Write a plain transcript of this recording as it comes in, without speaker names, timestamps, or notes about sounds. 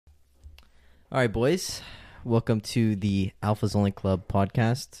All right, boys. Welcome to the Alphas Only Club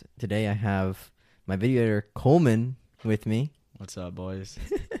podcast. Today I have my video editor Coleman with me. What's up, boys?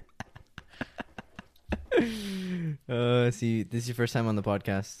 See, this is your first time on the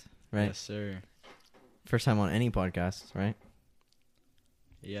podcast, right? Yes, sir. First time on any podcast, right?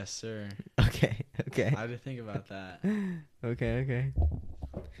 Yes, sir. Okay. I had to think about that. Okay.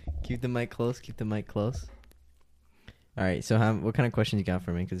 Keep the mic close. All right, so what kind of questions you got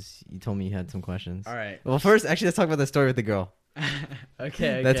for me? Because you told me you had some questions. All right. Well, first, actually, let's talk about the story with the girl.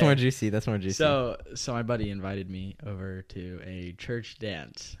 Okay. That's more juicy. So my buddy invited me over to a church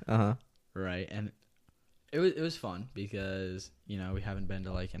dance, right? And it was fun because, we haven't been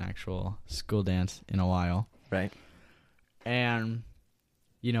to like an actual school dance in a while. Right. And,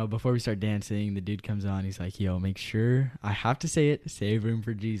 before we start dancing, the dude comes on. He's like, yo, make sure, I have to say it, save room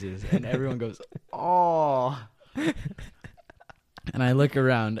for Jesus. And everyone goes, oh. And I look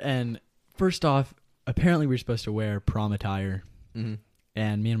around, and first off, apparently we're supposed to wear prom attire. Mm-hmm.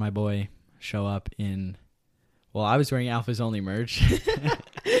 And me and my boy show up in, well, I was wearing Alphas Only merch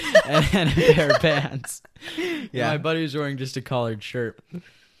and a pair of pants. Yeah. My buddy was wearing just a collared shirt.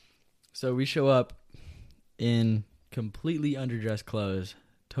 So we show up in completely underdressed clothes,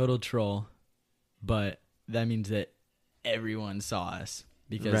 total troll, but that means that everyone saw us.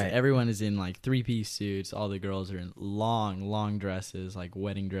 Because everyone is in like 3-piece suits. All the girls are in long dresses, like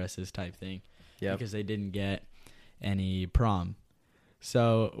wedding dresses type thing. Yeah. Because they didn't get any prom.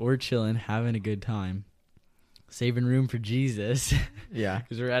 So we're chilling, having a good time, saving room for Jesus. Yeah.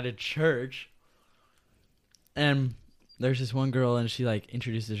 Because we're at a church. And there's this one girl, and she like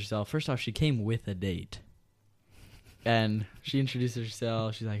introduces herself. First off, she came with a date. And she introduces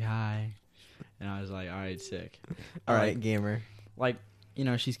herself. She's like, hi. And I was like, all right, sick. All right, gamer. Like,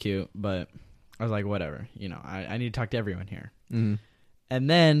 she's cute, but I was like, whatever. I need to talk to everyone here. Mm-hmm. And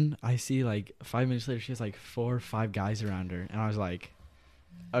then I see like 5 minutes later, she has like 4 or 5 guys around her. And I was like,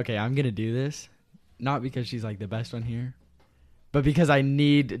 okay, I'm going to do this. Not because she's like the best one here, but because I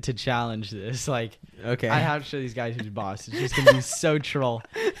need to challenge this. Like, okay, I have to show these guys who's boss. It's just going to be so troll.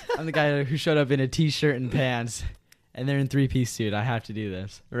 I'm the guy who showed up in a t-shirt and pants, and they're in 3-piece suit. I have to do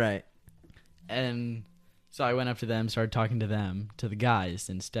this. Right. And so I went up to them, started talking to them, to the guys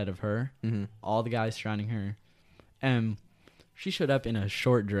instead of her. Mm-hmm. All the guys surrounding her. And she showed up in a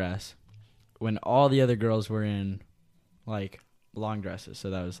short dress when all the other girls were in, like, long dresses.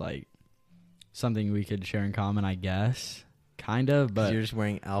 So that was, like, something we could share in common, I guess. Kind of, but... You're just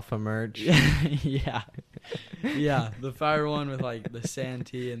wearing Alpha merch? Yeah. Yeah, the fire one with, like, the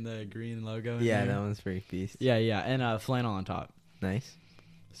Santee and the green logo in Yeah, there. that one's pretty beast. Yeah, and flannel on top. Nice.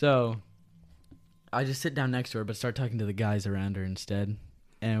 So... I just sit down next to her, but start talking to the guys around her instead.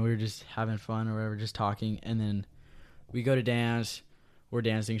 And we were just having fun or whatever, just talking. And then we go to dance. We're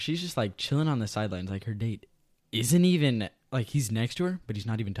dancing. She's just like chilling on the sidelines. Like her date isn't even, like he's next to her, but he's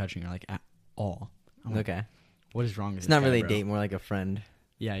not even touching her like at all. I'm like, Okay. what is wrong with It's this not guy, really a bro? date, more like a friend.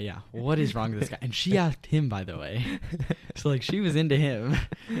 Yeah. What is wrong with this guy? And she asked him, by the way. So like she was into him.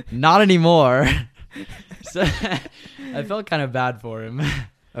 Not anymore. So I felt kind of bad for him.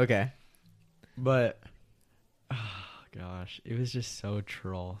 Okay. But, oh gosh, it was just so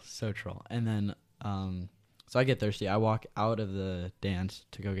troll. And then, so I get thirsty. I walk out of the dance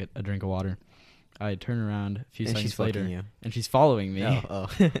to go get a drink of water. I turn around a few And seconds she's later, fucking you. and she's following me. Oh.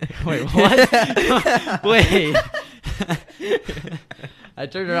 Wait, what? Wait. I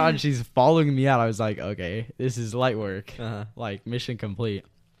turned around, and she's following me out. I was like, okay, this is light work. Uh-huh. Like, mission complete.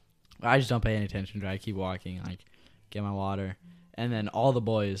 I just don't pay any attention to her. I keep walking, like, get my water. And then all the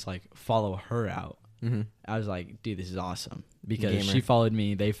boys, like, follow her out. Mm-hmm. I was like, dude, this is awesome. Because Gamer. she followed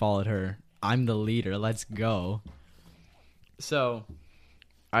me. They followed her. I'm the leader. Let's go. So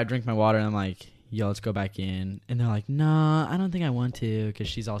I drink my water, and I'm like, yo, let's go back in. And they're like, nah, I don't think I want to. Because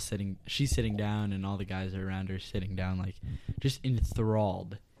she's sitting down, and all the guys are around her sitting down, like, just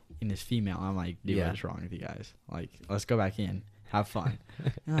enthralled in this female. I'm like, dude, Yeah. what is wrong with you guys? Like, let's go back in. Have fun.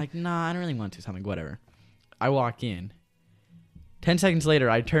 And they're like, nah, I don't really want to. Something, whatever. I walk in. 10 seconds later,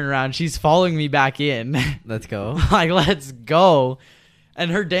 I turn around. She's following me back in. Let's go. Like, let's go. And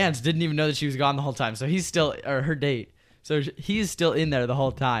her dance didn't even know that she was gone the whole time. So her date. So he's still in there the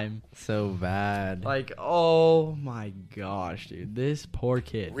whole time. So bad. Like, oh my gosh, dude. This poor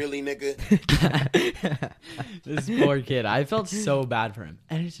kid. Really, nigga? This poor kid. I felt so bad for him.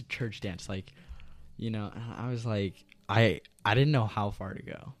 And it's a church dance. Like, I was like, I didn't know how far to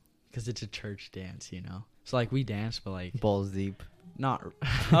go. Because it's a church dance, So, like, we danced, but, like... Balls deep. Not...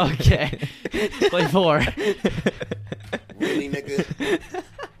 Okay. Play 4. Really, nigga?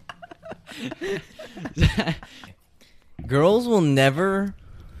 Girls will never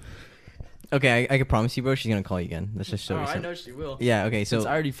Okay, I can promise you, bro. She's gonna call you again. That's just so. I recent. know she will. Yeah. Okay. Since So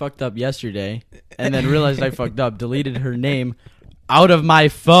I already fucked up yesterday, and then realized I fucked up, deleted her name out of my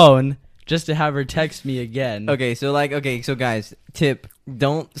phone just to have her text me again. okay. So guys, tip: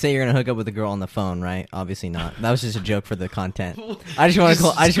 don't say you're gonna hook up with a girl on the phone. Right? Obviously not. That was just a joke for the content. I just want to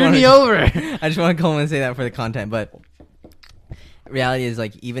call. I just Screw want me over. I just want to call and say that for the content. But reality is,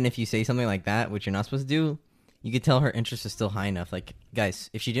 like, even if you say something like that, which you're not supposed to do, you could tell her interest is still high enough. Like, guys,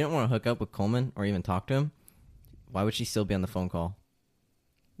 if she didn't want to hook up with Coleman or even talk to him, why would she still be on the phone call?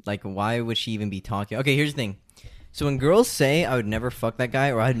 Like, why would she even be talking? Okay, here's the thing. So when girls say, I would never fuck that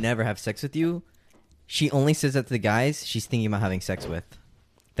guy or I'd never have sex with you, she only says that to the guys she's thinking about having sex with.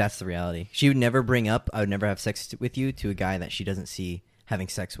 That's the reality. She would never bring up, I would never have sex with you to a guy that she doesn't see having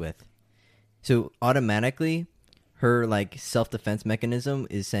sex with. So automatically, her like self-defense mechanism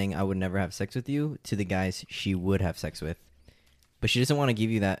is saying, I would never have sex with you to the guys she would have sex with. But she doesn't want to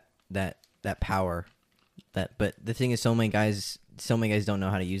give you that power. But the thing is, so many guys don't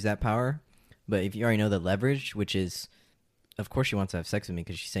know how to use that power. But if you already know the leverage, which is, of course she wants to have sex with me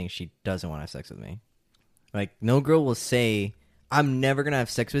because she's saying she doesn't want to have sex with me. Like, no girl will say, I'm never going to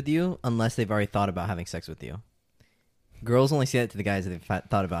have sex with you unless they've already thought about having sex with you. Girls only say that to the guys that they've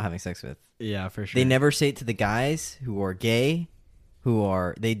thought about having sex with. Yeah, for sure. They never say it to the guys who are gay,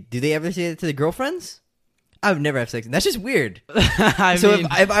 do they ever say it to the girlfriends? I would never have sex. That's just weird.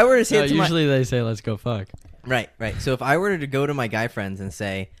 If I were to say it to usually they say, let's go fuck. Right. So if I were to go to my guy friends and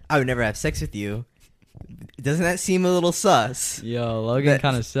say, I would never have sex with you, doesn't that seem a little sus? Yo, Logan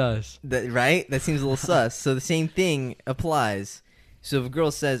kind of sus. Right? That seems a little sus. So the same thing applies. So if a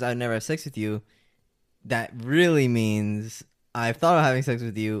girl says, I would never have sex with you, that really means I've thought of having sex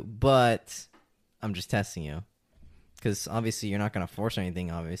with you, but I'm just testing you. Because obviously you're not going to force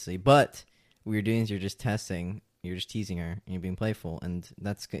anything, obviously. But what you're doing is you're just testing. You're just teasing her. And you're being playful. And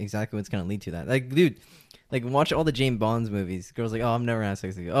that's exactly what's going to lead to that. Like, dude, like, watch all the James Bond movies. Girls like, oh, I'm never going to have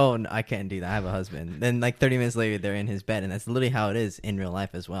sex with you. Oh, no, I can't do that. I have a husband. Then, like, 30 minutes later, they're in his bed. And that's literally how it is in real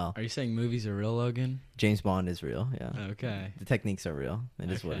life as well. Are you saying movies are real, Logan? James Bond is real, yeah. Okay. The techniques are real.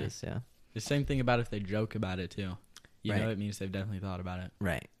 It is what it is, yeah. The same thing about if they joke about it, too. You Right. know it means they've definitely thought about it.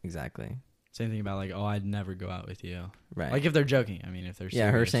 Right, exactly. Same thing about, like, oh, I'd never go out with you. Right. Like, if they're joking. I mean, if they're yeah,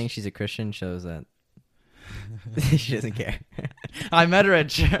 her serious. saying she's a Christian shows that she doesn't care. I met her at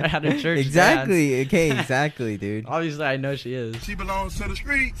a church. Exactly. dance. Okay, exactly, dude. Obviously, I know she is. She belongs to the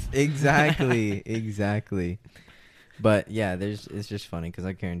streets. Exactly. But yeah, it's just funny because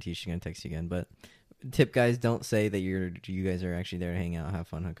I guarantee she's gonna text you again. But tip, guys, don't say that you guys are actually there to hang out, have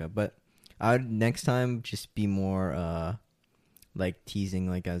fun, hook up. But I would next time just be more like teasing,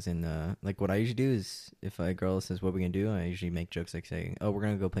 like as in like what I usually do is if a girl says what are we gonna do, I usually make jokes like saying, oh, we're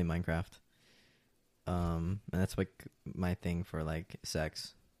gonna go play Minecraft. And that's like my thing for like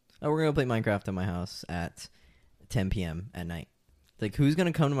sex. Oh, we're gonna play Minecraft at my house at 10 p.m. at night. Like, who's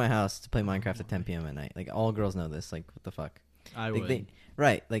gonna come to my house to play Minecraft at 10 p.m. at night? Like, all girls know this. Like, what the fuck? I like, would.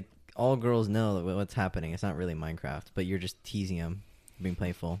 Right. Like, all girls know what's happening. It's not really Minecraft, but you're just teasing them, being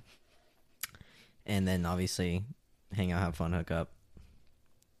playful. And then, obviously, hang out, have fun, hook up.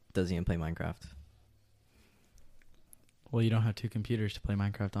 Doesn't even play Minecraft. Well, you don't have two computers to play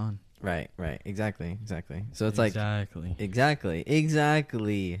Minecraft on. Right. Exactly. So it's like... Exactly.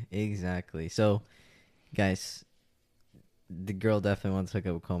 So, guys... The girl definitely wants to hook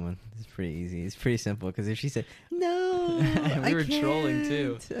up with Coleman. It's pretty easy. It's pretty simple because if she said no, we were trolling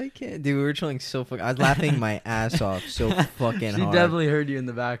too. I can't, dude. We were trolling so fucking. I was laughing my ass off so fucking She hard. definitely heard you in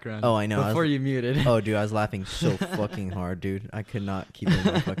the background. Oh, I know. Before you muted. Oh, dude, I was laughing so fucking hard, dude. I could not keep it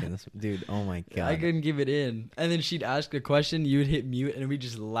in my fucking. Dude, oh my god. I couldn't keep it in. And then she'd ask a question, you would hit mute, and we'd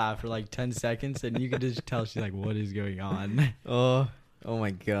just laugh for like 10 seconds, and you could just tell she's like, "What is going on?" Oh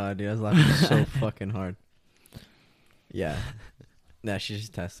my god, dude. I was laughing so fucking hard. Yeah. Nah, she's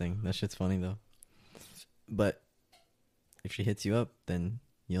just testing. That shit's funny, though. But if she hits you up, then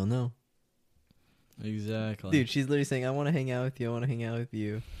you'll know. Exactly. Dude, she's literally saying, I want to hang out with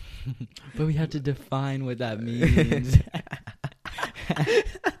you. But we have to define what that means.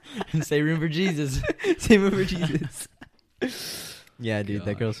 Say room for Jesus. Say room for Jesus. Yeah, dude,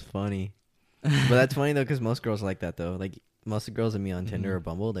 that Gosh. girl's funny. But that's funny, though, because most girls are like that, though. Like, most of the girls that meet on Tinder or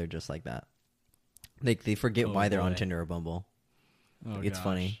Bumble, they're just like that. Like, they forget why they're on boy. Tinder or Bumble. Oh, It's gosh.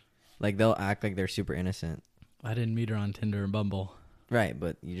 funny. Like, they'll act like they're super innocent. I didn't meet her on Tinder and Bumble. Right,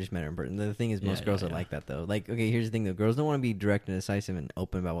 but you just met her in person. The thing is, most Yeah, girls yeah, are yeah. like that, though. Like, okay, here's the thing, though. Girls don't want to be direct and decisive and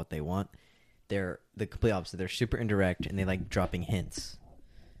open about what they want. They're the complete opposite. They're super indirect, and they like dropping hints,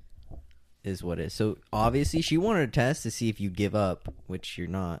 is what it is. So, obviously, she wanted a test to see if you give up, which you're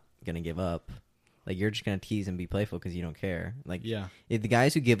not going to give up. Like, you're just going to tease and be playful because you don't care. Like, Yeah. if the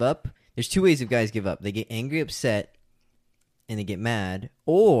guys who give up, there's two ways of guys give up. They get angry, upset, and they get mad,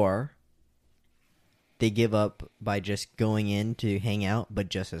 or they give up by just going in to hang out, but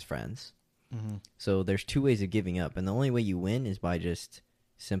just as friends. Mm-hmm. So there's two ways of giving up, and the only way you win is by just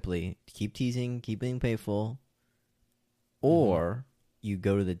simply keep teasing, keep being playful, or you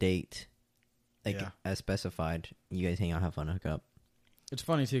go to the date, like as specified. You guys hang out, have fun, hook up. It's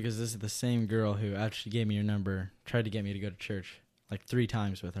funny too because this is the same girl who actually gave me your number, tried to get me to go to church like 3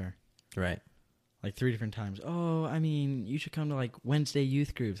 times with her. Right. Like 3 different times. Oh, I mean, you should come to like Wednesday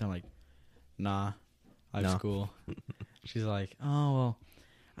youth groups. I'm like, nah, I have school. She's like, oh, well,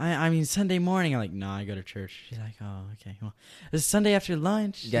 I mean, Sunday morning. I'm like, nah, I go to church. She's like, oh, okay. Well, it's Sunday after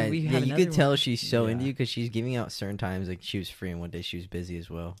lunch. Yeah, we yeah, have you another could tell one. she's so into you because she's giving out certain times. Like she was free, and one day she was busy as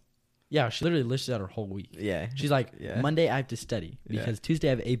well. Yeah, she literally listed out her whole week. Yeah. She's like, Yeah. Monday I have to study because Tuesday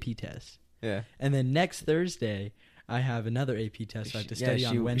I have AP test. Yeah. And then next Thursday I have another AP test. So I have to study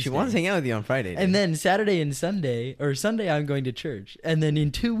on Wednesday. She wants to hang out with you on Friday. And dude. then Saturday and Sunday, or Sunday I'm going to church. And then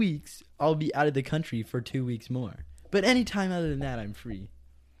in 2 weeks, I'll be out of the country for 2 weeks more. But any time other than that, I'm free.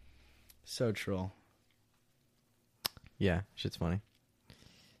 So troll. Yeah, shit's funny.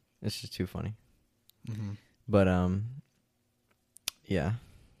 It's just too funny. Mm-hmm. But yeah,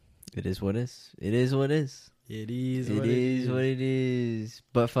 it is what is. It is what is. It is It what is what it is.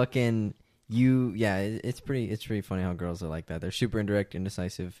 But fucking you, yeah, it's pretty funny how girls are like that. They're super indirect,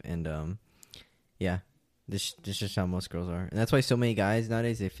 indecisive, and yeah, this is just how most girls are. And that's why so many guys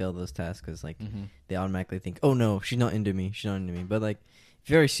nowadays they fail those tests because like they automatically think, oh no, she's not into me. She's not into me. But like if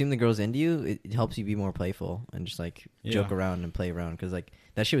you ever assume the girl's into you, it helps you be more playful and just like joke around and play around because like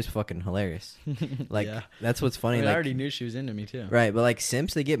that shit was fucking hilarious. Like that's what's funny. I like, already knew she was into me too. right, but like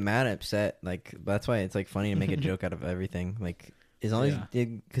simps, they get mad, upset. Like that's why it's like funny to make a joke out of everything. Like as long as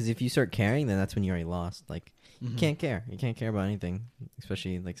because if you start caring, then that's when you already lost. Like you can't care. You can't care about anything,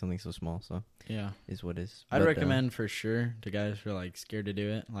 especially like something so small. So Yeah. is what is. I'd But, recommend for sure to guys who are like scared to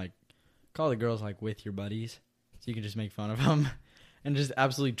do it, like call the girls like with your buddies, so you can just make fun of them and just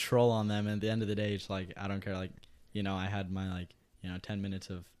absolutely troll on them. And at the end of the day, it's like I don't care. Like I had my 10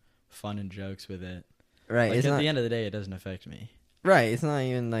 minutes of fun and jokes with it. right. Like It's at not the end of the day, it doesn't affect me. right. It's not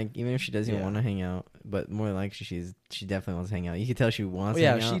even like even if she doesn't Yeah. want to hang out, but more like she definitely wants to hang out. You can tell she wants.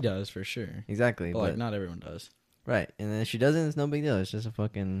 Well, to yeah, hang she out. does for sure. Exactly, But but like not everyone does. right. And then if she doesn't, it's no big deal. It's just a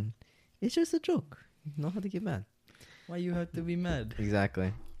fucking. It's just a joke. You know how to get mad. Why you have to be mad?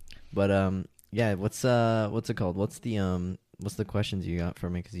 Exactly. But yeah, what's it called? What's the questions you got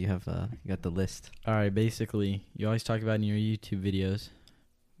for me? Because you have you got the list. All right, basically, you always talk about in your YouTube videos,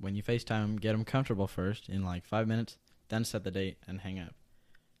 when you FaceTime, get them comfortable first in like 5 minutes, then set the date and hang up.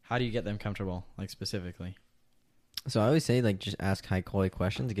 How do you get them comfortable, like specifically? So I always say like just ask high quality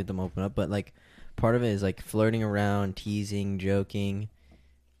questions to get them open up. But like part of it is like flirting around, teasing, joking,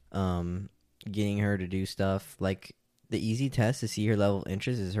 getting her to do stuff. Like the easy test to see her level of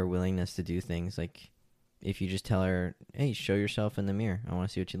interest is her willingness to do things. Like if you just tell her, hey, show yourself in the mirror. I want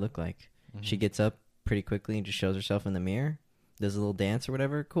to see what you look like. She gets up pretty quickly and just shows herself in the mirror, does a little dance or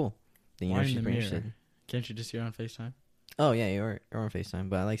whatever. Cool. Then you Why know in she's the pretty mirror? interested. Can't you just see her on FaceTime? Oh yeah, you're on FaceTime,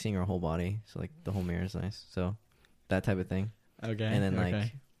 but I like seeing her whole body. So like the whole mirror is nice. So that type of thing. Okay. And then like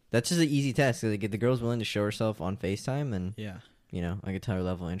okay. that's just an easy test. Like if the girl's willing to show herself on FaceTime, then Yeah. I could tell her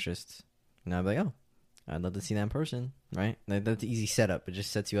level of interest. And I'd be like, oh, I'd love to see that in person, right? Like, that's an easy setup. It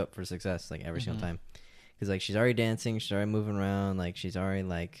just sets you up for success like every single time. Because like she's already dancing, she's already moving around, like she's already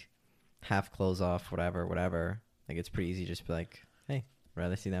like half clothes off, whatever. Like it's pretty easy just to be like, hey,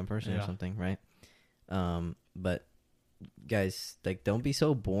 rather see that in person or something, right? But guys, like don't be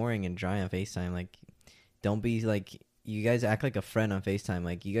so boring and dry on FaceTime. Like don't be like, you guys act like a friend on FaceTime.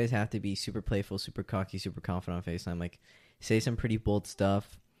 Like you guys have to be super playful, super cocky, super confident on FaceTime. Like say some pretty bold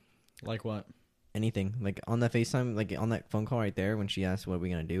stuff. Like what? Anything. Like on that FaceTime, like on that phone call right there when she asked what are we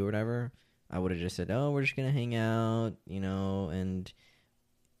gonna do or whatever, I would have just said, oh, we're just gonna hang out, and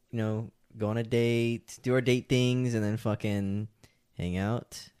go on a date, do our date things, and then fucking hang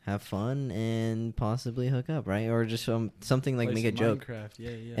out, have fun, and possibly hook up, right? Or just something like Play make a some joke. Minecraft.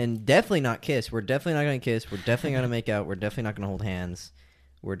 Yeah. And definitely not kiss. We're definitely not gonna kiss. We're definitely gonna make out. We're definitely not gonna hold hands.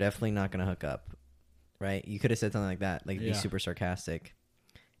 We're definitely not gonna hook up, right? You could have said something like that, like be super sarcastic.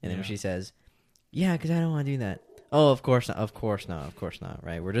 And then when she says, yeah, because I don't want to do that. Oh, of course not. Of course not.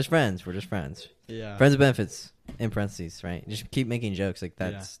 Right? We're just friends. Yeah. Friends with benefits in parentheses, right? Just keep making jokes. Like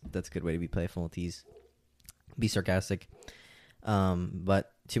that's a good way to be playful, tease, be sarcastic.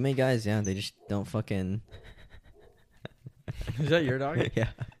 But too many guys, they just don't fucking. Is that your dog? Yeah,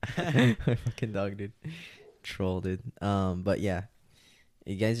 my fucking dog, dude. Troll, dude. But yeah,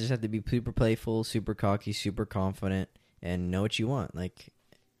 you guys just have to be super playful, super cocky, super confident, and know what you want. Like,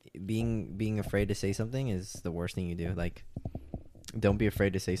 being afraid to say something is the worst thing you do. Like, don't be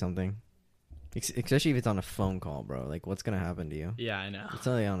afraid to say something, especially if it's on a phone call, bro. Like, what's gonna happen to you? Yeah, I know. It's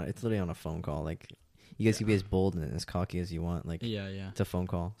literally on a phone call. Like, you guys can be as bold and as cocky as you want. Like, Yeah. it's a phone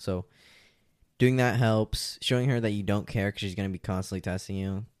call. So doing that helps. Showing her that you don't care because she's gonna be constantly testing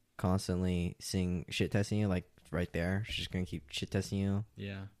you, constantly seeing shit testing you. Like right there, she's just gonna keep shit testing you.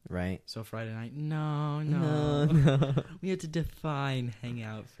 Yeah. Right. So Friday night, no. No. We have to define hang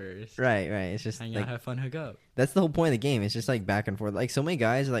out first. Right. It's just Hang like out, have fun, hook up. that's the whole point of the game. It's just like back and forth. Like so many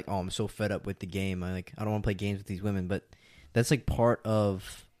guys are like, "Oh, I'm so fed up with the game. I don't want to play games with these women." But that's like part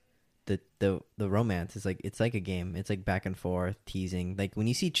of the romance. It's like a game. It's like back and forth, teasing. Like when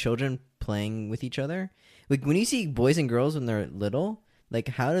you see children playing with each other, like when you see boys and girls when they're little, like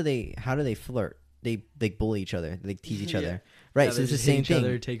how do they flirt? They like bully each other. They tease each Yeah. other. Right. Yeah, so they it's the just hit same each thing.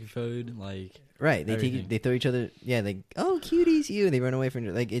 Other, take food, like Right, everything. they throw each other. Yeah, like oh cuties, you. They run away from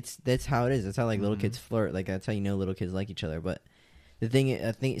you. Like that's how it is. That's how like little Mhm. kids flirt. Like that's how you know little kids like each other. But the thing,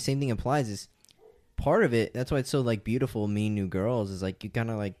 I think, same thing applies. Is part of it. That's why it's so like beautiful. Mean New Girls is like you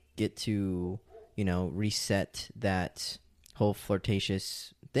kind of like get to reset that whole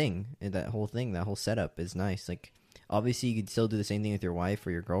flirtatious thing. And that whole thing, that whole setup is nice. Like obviously you could still do the same thing with your wife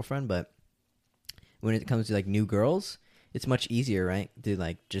or your girlfriend, but when it comes to like new girls, it's much easier, right? To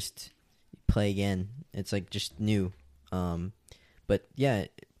like just play again. It's like just new. But yeah,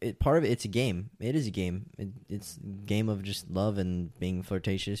 part of it's a game. It is a game. It's a game of just love and being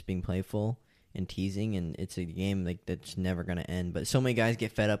flirtatious, being playful and teasing, and it's a game like that's never gonna end. But so many guys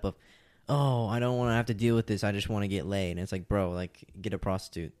get fed up of, oh, I don't want to have to deal with this. I just want to get laid. And it's like, bro, like get a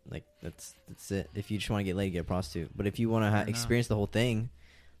prostitute. Like that's it. If you just want to get laid, get a prostitute. But if you want to experience the whole thing,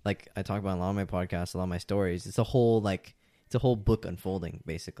 like I talk about in a lot of my podcasts, a lot of my stories, it's a whole book unfolding,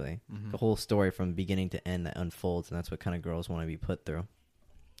 basically. Mhm. The whole story from beginning to end that unfolds, and that's what kind of girls want to be put through.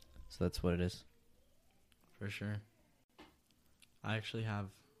 So that's what it is. For sure. I actually have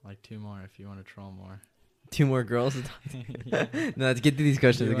like 2 more if you want to troll more. 2 more girls? Yeah. No, let's get to these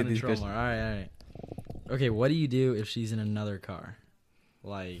questions. You Let's get wanna to these troll questions. more. All right. Okay, what do you do if she's in another car?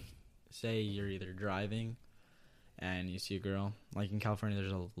 Like, say you're either driving and you see a girl. Like in California,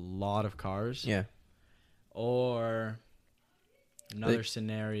 there's a lot of cars. Yeah. Or another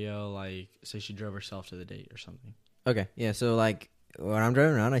scenario, like, say she drove herself to the date or something. Okay. Yeah. So like when I'm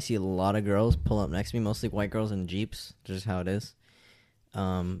driving around, I see a lot of girls pull up next to me, mostly white girls in Jeeps. Just how it is.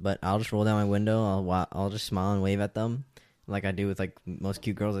 But I'll just roll down my window. I'll just smile and wave at them, like I do with like most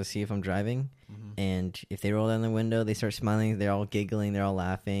cute girls I see if I'm driving. Mm-hmm. And if they roll down the window, they start smiling. They're all giggling. They're all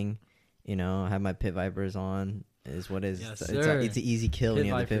laughing. I have my pit vipers on. Is what is Yes, it's sir. an easy kill when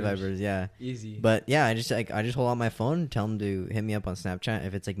you have the pit vipers. Yeah. Easy. But yeah, I just hold out my phone, tell them to hit me up on Snapchat.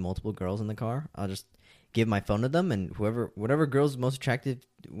 If it's like multiple girls in the car, I'll just give my phone to them, and whatever girl's most attractive,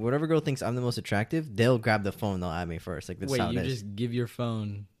 whatever girl thinks I'm the most attractive, they'll grab the phone. They'll add me first. Like that's Wait, how it you is. just give your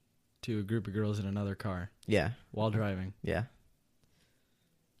phone to a group of girls in another car Yeah, while driving. yeah.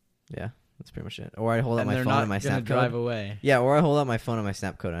 That's pretty much it. Or I hold out And my they're phone not and my gonna snap drive code. away. Yeah, or I hold out my phone and my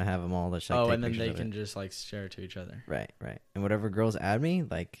snap code, and I have them all just like Oh, take and then pictures they of can it. just like share it to each other. Right. And whatever girls add me,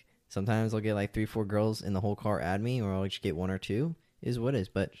 like sometimes I'll get like 3-4 girls in the whole car add me, or I'll just get 1 or 2. Is what is.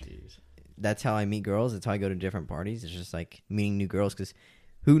 But Jeez. that's how I meet girls. That's how I go to different parties. It's just like meeting new girls, because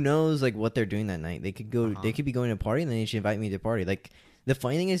who knows like what they're doing that night. They could go. They could be going to a party, and then they should invite me to a party. Like the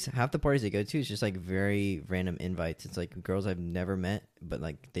funny thing is, half the parties they go to is just like very random invites. It's like girls I've never met, but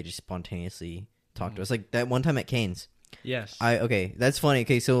like they just spontaneously talk to us. Like that one time at Cane's. Yes. Okay, that's funny.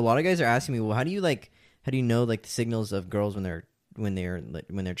 Okay, so a lot of guys are asking me, well, how do you know like the signals of girls when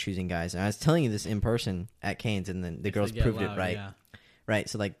they're choosing guys? And I was telling you this in person at Cane's, and then the If girls they get proved loud, it right. Yeah. Right,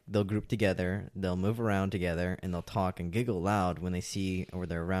 so like they'll group together, they'll move around together, and they'll talk and giggle loud when they see or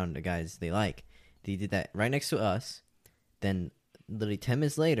they're around the guys they like. They did that right next to us. Then literally 10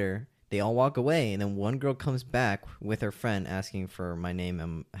 minutes later, they all walk away, and then one girl comes back with her friend asking for my name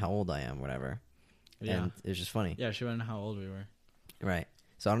and how old I am, whatever. Yeah. And it's just funny. Yeah, she wanted to know how old we were. Right.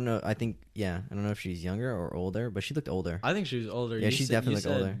 So I don't know. I don't know if she's younger or older, but she looked older. I think she was older. Yeah, she's definitely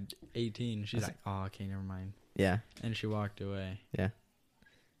said older. 18. She's I like, oh, okay, never mind. Yeah, And she walked away. but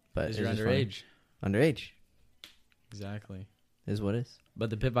Because it's you're just funny. underage. Underage Exactly. is what is. But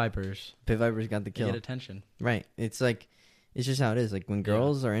the Pit Vipers, Pit Vipers got the they kill. get attention. Right. It's like, it's just how it is. Like when Yeah.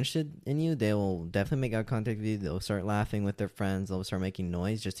 girls are interested in you, they will definitely make eye contact with you. They'll start laughing with their friends. They'll start making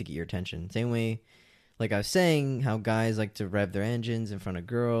noise just to get your attention. Same way, like I was saying, how guys like to rev their engines in front of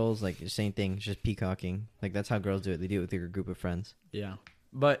girls. Like the same thing, it's just peacocking. Like that's how girls do it. They do it with your group of friends. Yeah.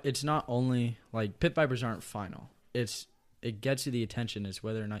 But it's not only, like, Pit Vipers aren't final. It gets you the attention is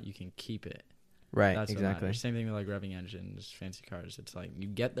whether or not you can keep it. Right. That's what exactly. matters. Same thing with like revving engines, fancy cars. It's like you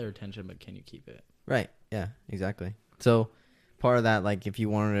get their attention, but can you keep it? Right. Yeah. Exactly. So part of that, like, if you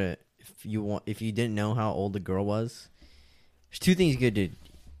didn't know how old the girl was, there's two things you could do.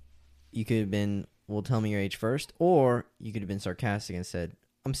 You could have been, well, tell me your age first, or you could have been sarcastic and said,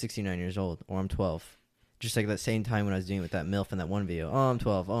 I'm 69 years old, or I'm 12. Just like that same time when I was doing it with that MILF in that one video. Oh, I'm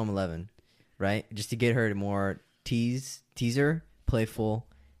 12. Oh, I'm 11. Right? Just to get her to more teaser, playful,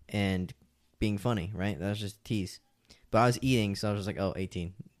 and being funny, right? That was just tease. But I was eating, so I was just like, oh,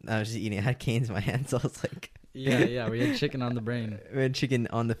 18. I was just eating. I had canes in my hand, so I was like... Yeah, we had chicken on the brain. We had chicken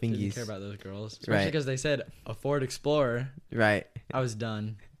on the Didn't fingies. care about those girls. Especially Right. because they said a Ford Explorer. Right. I was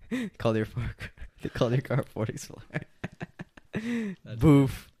done. Called your car a Ford Explorer. That's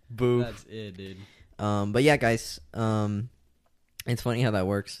Boof. Boof. That's it, dude. But yeah, guys, it's funny how that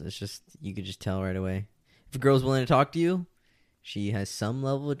works. It's just, you could just tell right away. If a girl's willing to talk to you, she has some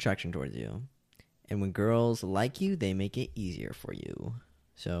level of attraction towards you. And when girls like you, they make it easier for you.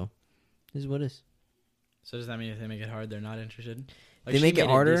 So, this is what it is. So does that mean if they make it hard, they're not interested? Like, They she make it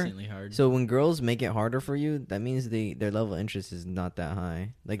made harder, decently hard. So when girls make it harder for you, that means their level of interest is not that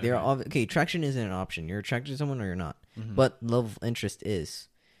high. Like, they're okay, attraction isn't an option. You're attracted to someone or you're not. Mhm. But level of interest is.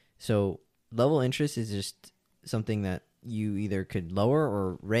 So level of interest is just something that you either could lower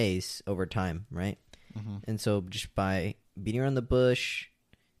or raise over time, right? Mhm. And so just by beating around the bush,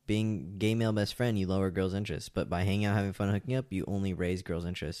 being gay male best friend, you lower girls' interest. But by hanging out, having fun, hooking up, you only raise girls'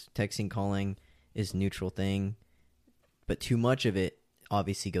 interest. Texting, calling is neutral thing, but too much of it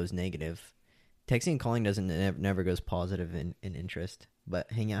obviously goes negative. Texting and calling doesn't never goes positive in interest,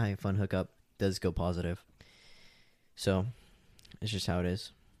 but hanging out, having fun, hook up does go positive. So it's just how it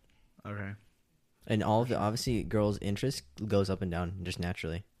is. Okay. And all of the obviously girls' interest goes up and down just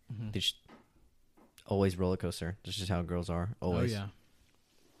naturally. Mhm. They just always roller coaster. That's just how girls are always. Oh yeah.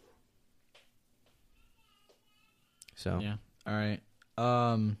 So Yeah. All right.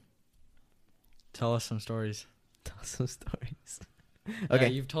 Tell us some stories. tell some stories. Okay. Okay.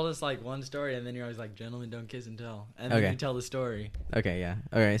 You've told us like one story, and then you're always like, "Gentlemen, don't kiss and tell," and then Okay. you tell the story. Okay, yeah.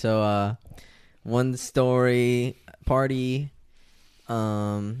 Okay, so one story party.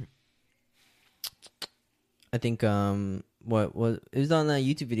 I think what was it was on that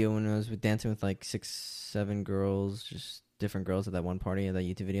YouTube video when I was dancing with like 6-7 girls, just different girls at that one party at that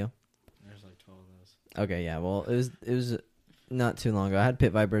YouTube video. There's like 12 of those. Okay, yeah. Well, it was not too long ago. I had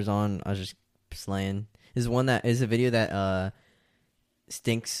Pit Vipers on. I was just slaying. This is one that is a video that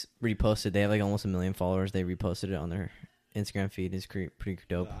Stinks reposted. They have like almost 1 million followers. They reposted it on their Instagram feed. It's pretty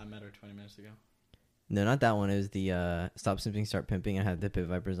dope. I met her 20 minutes ago. No, not that one. It was the Stop Simping, Start Pimping. I had the Pit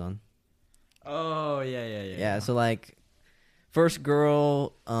Vipers on. Oh yeah. Yeah, so like first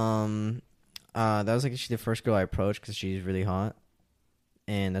girl, that was like actually the first girl I approached because she's really hot,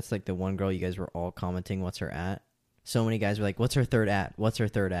 and that's like the one girl you guys were all commenting what's her at. So many guys were like, "What's her third at? What's her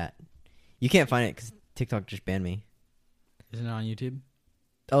third at?" You can't find it because TikTok just banned me. Isn't it on YouTube?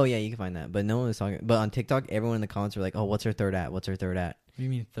 Oh yeah, you can find that, but no one was talking. But on TikTok, everyone in the comments were like, "Oh, what's her third at? What's her third at?" What do you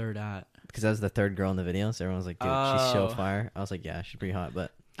mean third at? Because that was the third girl in the video, so everyone was like, "Dude, she's so Oh. fire." I was like, "Yeah, she's pretty hot,"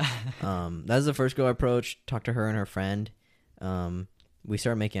 but. That was the first girl I approached. Talked to her and her friend. We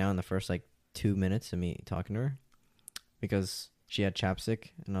started making out in the first like 2 minutes of me talking to her because she had chapstick,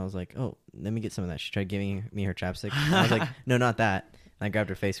 and I was like, "Oh, let me get some of that." She tried giving me her chapstick. And I was like, "No, not that." And I grabbed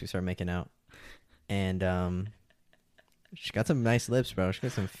her face. We started making out, and she got some nice lips, bro. She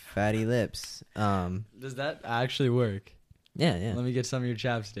got some fatty lips. Does that actually work? Yeah, yeah, Let me get some of your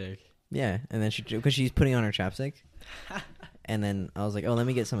chapstick. yeah. And then because she's putting on her chapstick. And then I was like, "Oh, let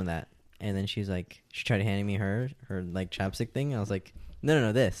me get some of that." And then she's like, she tried handing me her like chapstick thing. And I was like,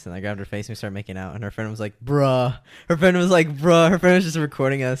 no, this. And I grabbed her face and we started making out. And her friend was like, "Bruh." Her friend was like, "Bruh." Her friend was just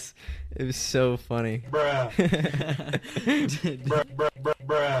recording us. It was so funny. Bruh.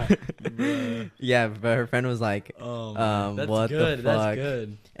 Bruh. Yeah, but her friend was like, Oh, man. That's what the good. fuck? That's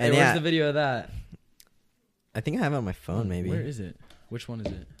good. And Hey, yeah, where's the video of that? I think I have it on my phone, maybe. Where is it? Which one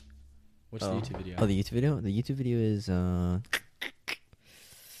is it? What's the YouTube video? Oh, the YouTube video? The YouTube video is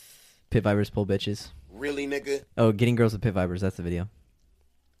Pit Vipers Pull Bitches. Really, nigga? Oh, Getting Girls with Pit Vipers. That's the video.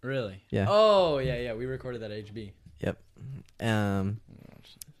 Really? Yeah. Oh, yeah. We recorded that at HB. Yep.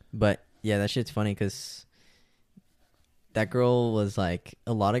 But yeah, that shit's funny because that girl was like,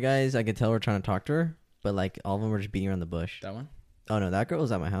 a lot of guys I could tell were trying to talk to her, but like all of them were just beating around the bush. That one? Oh no, that girl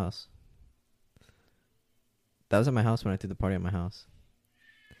was at my house. That was at my house when I threw the party at my house.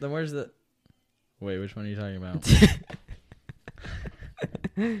 Then where's the... Wait, which one are you talking about?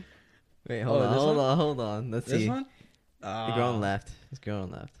 Wait, Oh, this one? hold on. Let's This see. one? The girl on the left. This girl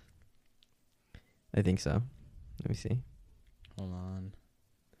on the left. I think so. Let me see. Hold on.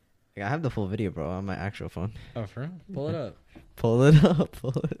 I have the full video, bro, on my actual phone. Oh, for real? Pull it up. Pull it up.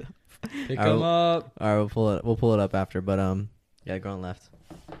 Pull it up. Pick All right, them up. All right, we'll pull it. We'll pull it up after. But yeah, go on left.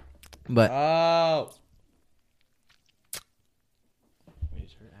 But Oh. Wait,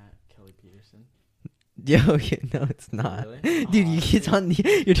 is her at Kelly Peterson? yo, no, it's not. Really? Dude, Oh, it's on.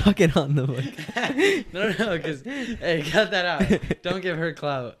 You're talking on the book. No, because hey, cut that out. Don't give her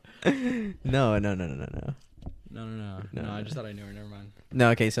clout. No. No, I just thought I knew her. Never mind.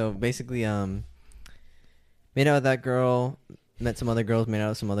 No, okay, so basically, made out with that girl, met some other girls, made out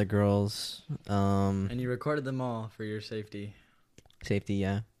with some other girls. And you recorded them all for your safety. Safety,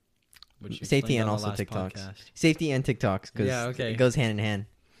 yeah. Which you Safety explained and on the also last TikToks. podcast. Safety and TikToks, because Yeah, okay. it goes hand in hand.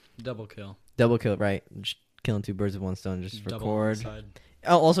 Double kill. Double kill, right? Just killing two birds with one stone. Just Double record. homicide.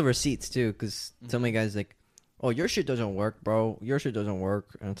 Oh, also receipts too, because so Mhm. many guys like, oh, your shit doesn't work, bro. Your shit doesn't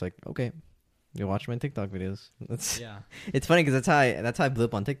work, and it's like, okay, you watch my TikTok videos. That's Yeah. It's funny because that's how I blew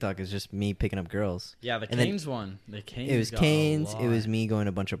up on TikTok. Is just me picking up girls. Yeah, the And then- Canes one. The Canes. It was got a Canes. It was lot. me going to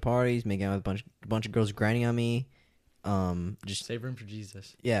a bunch of parties, making out with a bunch of girls grinding on me. Just Save room for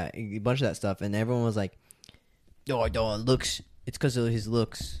Jesus. yeah, a bunch of that stuff, and everyone was like, "Oh, no, looks. It's because of his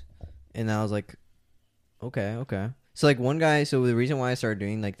looks," and I was like, "Okay." So like one guy. So the reason why I started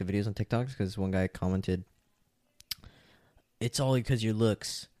doing like the videos on TikTok is because one guy commented, "It's all because your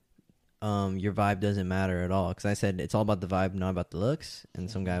looks. Your vibe doesn't matter at all." Because I said it's all about the vibe, not about the looks, and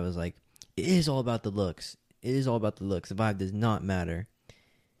some guy was like, "It is all about the looks. It is all about the looks. The vibe does not matter."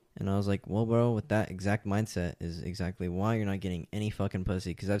 And I was like, well, bro, with that exact mindset is exactly why you're not getting any fucking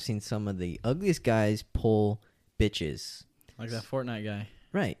pussy. Because I've seen some of the ugliest guys pull bitches. Like that Fortnite guy.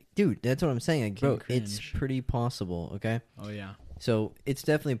 Right. Dude, that's what I'm saying. Like, bro, King it's Cringe. pretty possible, okay? Oh yeah. So it's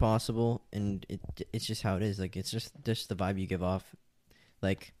definitely possible, and it's just how it is. Like, it's just the vibe you give off.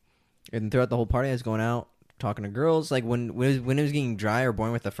 Like, and throughout the whole party, I was going out, talking to girls. Like, when it was getting dry or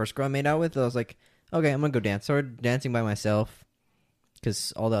boring with the first girl I made out with, I was like, okay, I'm going to go dance. Started dancing by myself.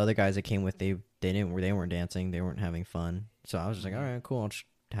 Because all the other guys I came with, they weren't dancing, they weren't having fun. So I was just like, all right, cool, I'll just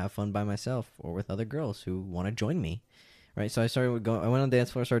have fun by myself or with other girls who want to join me, right? So I went on the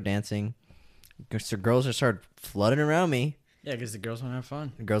dance floor, started dancing. So girls just started flooding around me. Yeah, because the girls want to have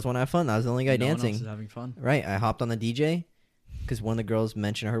fun. The girls want to have fun. I was the only guy No one dancing, else is having fun. right? I hopped on the DJ because one of the girls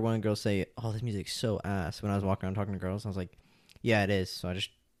mentioned. I heard one of the girls say, "Oh, this music's so ass." When I was walking around talking to girls, I was like, "Yeah, it is." So I just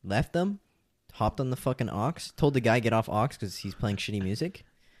left them. Hopped on the fucking aux. Told the guy get off aux because he's playing shitty music.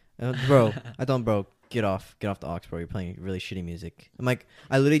 Bro, I told him, bro, get off the aux, bro. You're playing really shitty music. I'm like,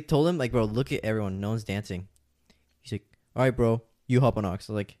 I literally told him, like, bro, look at everyone. No one's dancing. He's like, all right, bro, you hop on aux. I was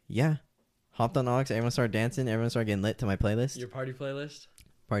like, yeah. Hopped on aux. Everyone started dancing. Everyone started getting lit to my playlist. Your party playlist.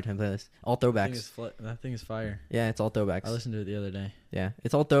 Party time playlist. All That throwbacks. thing is fire. Yeah, it's all throwbacks. I listened to it the other day. Yeah,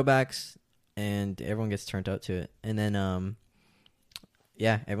 it's all throwbacks, and everyone gets turned out to it. And then,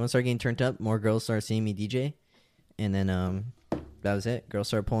 yeah, everyone started getting turned up. More girls started seeing me DJ, and then that was it. Girls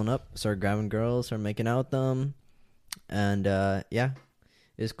started pulling up, started grabbing girls, started making out with them, and yeah,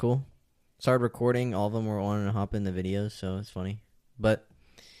 it was cool. Started recording. All of them were wanting to hop in the videos, so it's funny. But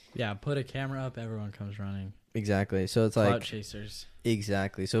Yeah, put a camera up. Everyone comes running. exactly, so it's Clout like chasers.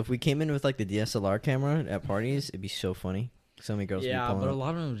 exactly. So if we came in with like the DSLR camera at parties, it'd be so funny. So many girls. Yeah, would be but a pulling up.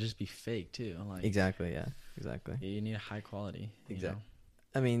 lot of them would just be fake too. Like Exactly. Yeah. Exactly. yeah, you need a high quality. you Exact- know?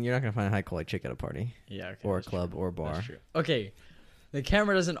 I mean, you're not gonna find a high quality chick at a party. Yeah. Okay, Or a that's club true. or a bar. That's true. Okay, the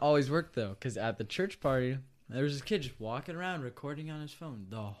camera doesn't always work though, because at the church party, there was this kid just walking around recording on his phone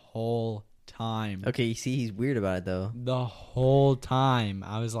the whole time. Okay, you see, he's weird about it though. The whole time,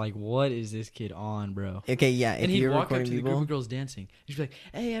 I was like, "What is this kid on, bro?" Okay, yeah. If And he'd you're walk up to recording the group people, of girls dancing. He'd be like,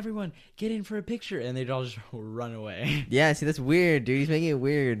 "Hey, everyone, get in for a picture," and they'd all just run away. yeah. See, that's weird, dude. He's making it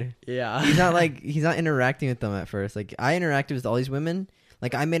weird. Yeah, He's not like he's not interacting with them at first. Like I interacted with all these women.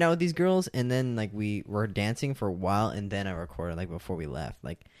 Like I made out with these girls, and then like we were dancing for a while, and then I recorded like before we left.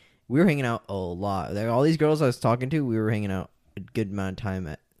 Like we were hanging out a lot. Like, all these girls I was talking to, we were hanging out a good amount of time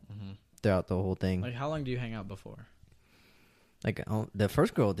throughout the whole thing. Like, how long do you hang out before? Like the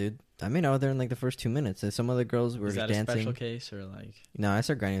first girl, dude, I made out with her in like the first 2 minutes, and some other girls were Is just that a dancing. special case or like? No, I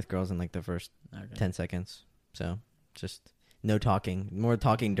started grinding with girls in like the first Okay. 10 seconds. So just no talking, more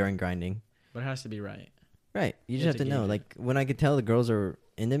talking during grinding. But it has to be right. Right. You just You have have to to know. gauge it. Like when I could tell the girls are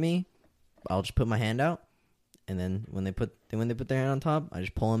into me, I'll just put my hand out, and then when they put their hand on top, I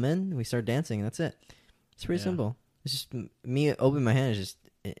just pull them in. And we start dancing, and that's it. It's pretty Yeah. simple. It's just me opening my hand is just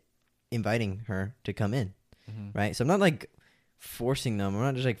inviting her to come in, right? So I'm not like forcing them. I'm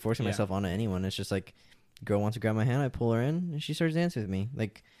not just like forcing Yeah. myself onto anyone. It's just like, girl wants to grab my hand, I pull her in, and she starts dancing with me.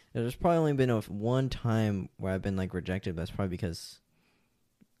 Like there's probably only been one time where I've been like rejected, but that's probably because,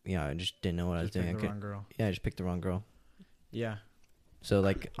 I just didn't know what I was Just pick doing. the wrong girl. Yeah, I just picked the wrong girl. Yeah. So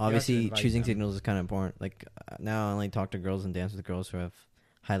like obviously invite choosing them. signals is kind of important. Like now I only talk to girls and dance with girls who have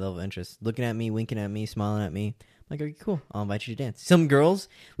high level interest. Looking at me, winking at me, smiling at me. I'm like, okay, cool. I'll invite you to dance. Some girls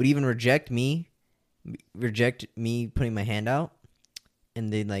would even reject me putting my hand out,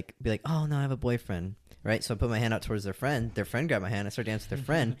 and they'd like be like, oh no, I have a boyfriend. Right? So I put my hand out towards their friend. Their friend grabbed my hand. I start dancing with their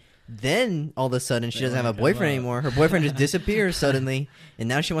friend. Then all of a sudden she They doesn't have wanna a come boyfriend up. anymore. Her boyfriend just disappears suddenly, and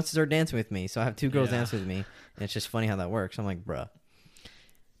now she wants to start dancing with me. So I have two girls Yeah. dancing with me, and it's just funny how that works. I'm like, bruh.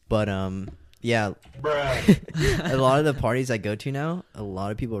 But yeah, Bruh. a lot of the parties I go to now, a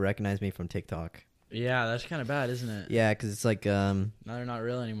lot of people recognize me from TikTok. Yeah, that's kind of bad, isn't it? Yeah, because it's like Now they're not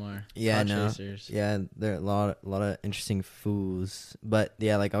real anymore. Yeah, Clout no. chasers. yeah, there are a lot of interesting fools. But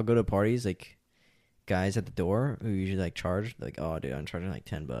yeah, like I'll go to parties like. Guys at the door who usually like charge like, oh dude, I'm charging like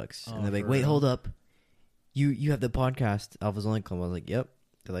 $10, Oh, and they're like, for wait, real? hold up, you have the podcast Alpha's Only Club. I was like, yep.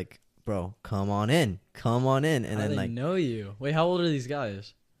 They're like, bro, come on in, and How then they like know you? Wait, how old are these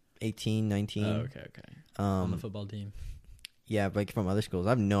guys? 18, 19. Oh, okay. On the Um, football team. yeah, like from other schools. I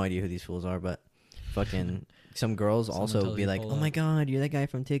have no idea who these fools are, but fucking some girls Someone also tells be you like, pull oh my up. god, you're that guy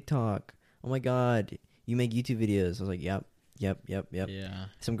from TikTok. Oh my god, you make YouTube videos. I was like, yep. Yeah.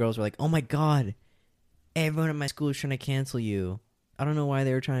 Some girls were like, oh my god, everyone at my school is trying to cancel you. I don't know why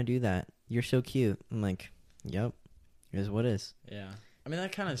they were trying to do that. You're so cute. I'm like, yep, here's what is. Yeah. I mean,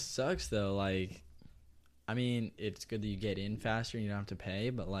 that kind of sucks, though. Like, I mean, it's good that you get in faster and you don't have to pay,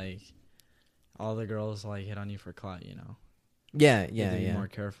 but, like, all the girls, like, hit on you for clout, you know? Yeah, You have to be yeah. more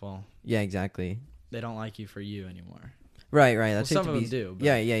careful. Yeah, exactly. They don't like you for you anymore. Right. That's Well, it some to of be, them do, but-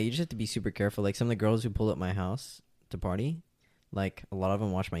 Yeah. You just have to be super careful. Like some of the girls who pulled up my house to party, like a lot of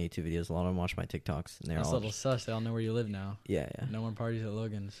them watch my YouTube videos. A lot of them watch my TikToks, and they're That's a all little sus. They all know where you live now. yeah. No more parties at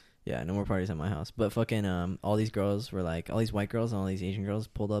Logan's. Yeah, no more parties at my house. But fucking all these girls were like, all these white girls and all these Asian girls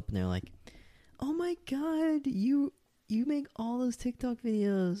pulled up, and they're like, oh my god, you make all those TikTok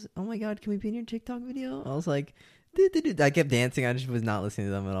videos. Oh my god, can we be in your TikTok video? I was like, dude. I kept dancing. I just was not listening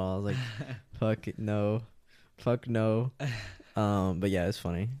to them at all. I was like, fuck no. But yeah, it's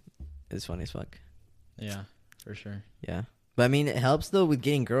funny. It's funny as fuck. Yeah, for sure. Yeah. But I mean, it helps though with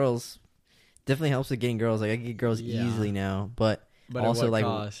getting girls. Definitely helps with getting girls. Like I get girls Yeah. easily now, but But also at what like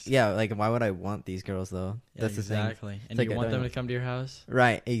cost? yeah, like why would I want these girls though? Yeah, That's the thing. exactly. And like you I want them don't- to come to your house?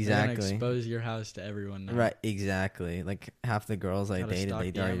 Right, They're gonna exactly. expose your house to everyone now. Right, exactly. Like half the girls I Gotta dated, stock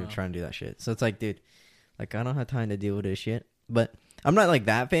they the already ammo. trying to do that shit. So it's like, dude, like I don't have time to deal with this shit. But I'm not like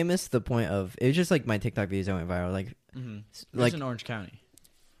that famous to the point of it was just like my TikTok videos that went viral, like Mm-hmm. like in Orange County.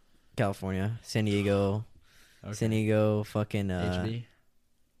 California, San Diego, Okay. fucking HB.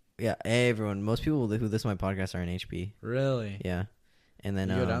 yeah, everyone. Most people who listen to my podcast are in HB. Really? Yeah, and then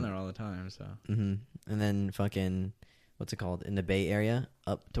You go down there all the time, so. hmm And then fucking what's it called in the Bay Area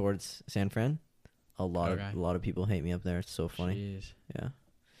up towards San Fran. A lot Okay. of people hate me up there. It's so funny. Jeez. Yeah.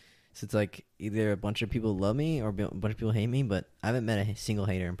 So it's like either a bunch of people love me or a bunch of people hate me, but I haven't met a single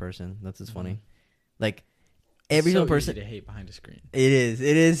hater in person. That's what's funny. Like every so single person. easy to hate behind a screen. It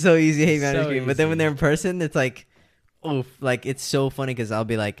is so easy to hate me on the So screen, but then when easy. they're in person, it's like, oof. Like it's so funny because I'll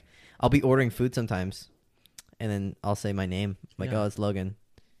be ordering food sometimes, and then I'll say my name, like, Yeah. oh, it's Logan.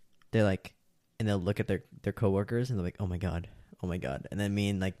 They're like, and they'll look at their coworkers and they're like, oh my god, and then me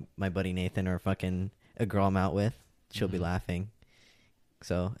and like my buddy Nathan or fucking a girl I'm out with, she'll be Mhm. laughing.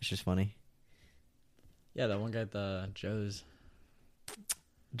 So it's just funny. Yeah, that one guy at the Joe's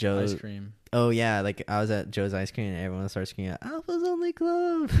Joe. ice cream. Oh yeah, like I was at Joe's Ice Cream and everyone started screaming out, "Alpha's Only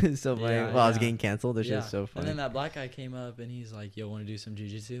Club!" It's so funny. Yeah, While I was yeah. getting canceled, it's just so And funny. then that black guy came up and he's like, "Yo, want to do some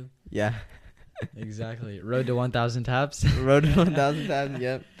jujitsu?" Yeah, Exactly. Road to 1,000 taps. Road to 1,000 times.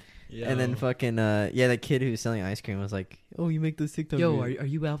 Yep. Yo. And then fucking yeah, that kid who's selling ice cream was like, "Oh, you make those TikTok." Yo, videos." are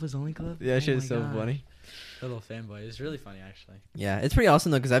you Alpha's Only Club? Yeah, Oh shit is my so gosh. funny. Little fanboy. It's really funny, actually. Yeah, it's pretty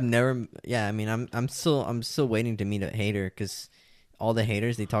awesome though because I've never. Yeah, I mean, I'm still waiting to meet a hater because all the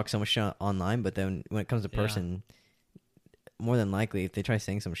haters they talk so much shit online, but then when it comes to Yeah. person, more than likely if they try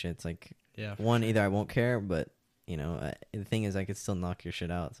saying some shit, it's like Yeah. for one sure. either I won't care, but you know the thing is I could still knock your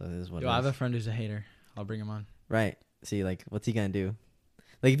shit out. So this is what. Yo, it I have is. a friend who's a hater. I'll bring him on. Right. See, like, what's he gonna do?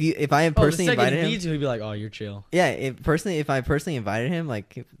 Like, if I Oh, personally the second invited he him, meets you, he'd be like, "Oh, you're chill." yeah. If I personally invited him,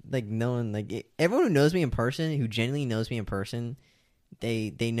 like no one, everyone who knows me in person, who genuinely knows me in person,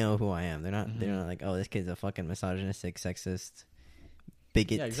 they know who I am. They're Mm-hmm. not like, oh, this kid's a fucking misogynistic, sexist,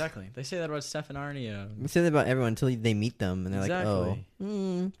 bigot. Yeah, exactly. They say that about Steph and Arnie. We say that about everyone until they meet them, and they're Exactly. like,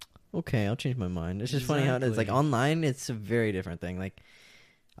 oh, okay, I'll change my mind. It's just funny how it is. Like Exactly. online, it's a very different thing. Like,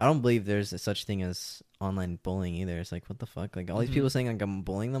 I don't believe there's a such thing as online bullying either. It's like, what the fuck? Like all these people Mhm. saying like I'm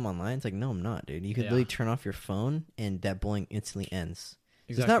bullying them online. It's like, no, I'm not, dude. You could Yeah. literally turn off your phone and that bullying instantly ends.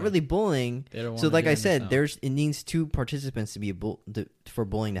 It's not really bullying. They don't So, wanna like hear I in the said, sound. it needs two participants to be for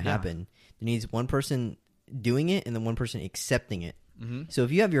bullying to Yeah. happen. There needs one person doing it and then one person accepting it. Mm-hmm. So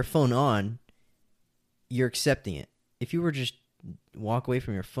if you have your phone on, you're accepting it. If you were just walk away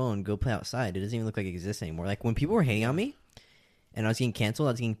from your phone, go play outside, it doesn't even look like it exists anymore. Like when people were hating on me and I was getting canceled,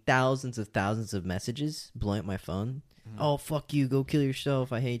 I was getting thousands of messages blowing up my phone. Oh, fuck you, go kill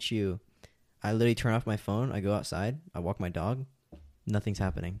yourself, I hate you. I literally turn off my phone, I go outside, I walk my dog, nothing's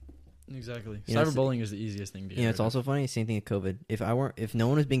happening. Exactly. You know, it's- Cyberbullying is the easiest thing to get. You know, it's also funny, same thing with COVID. If no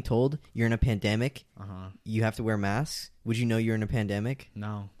one was being told you're in a pandemic, you have to wear masks, would you know you're in a pandemic?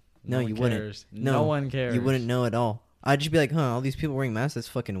 No. No, one you wouldn't. cares. No, No one cares. You wouldn't know at all. I'd just be like, huh, all these people wearing masks, that's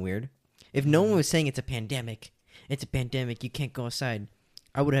fucking weird. If no one was saying it's a pandemic, you can't go outside,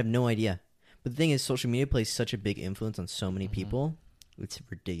 I would have no idea. But the thing is, social media plays such a big influence on so many people. It's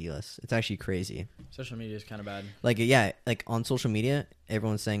ridiculous. It's actually crazy. Social media is kind of bad. Like, yeah, like on social media,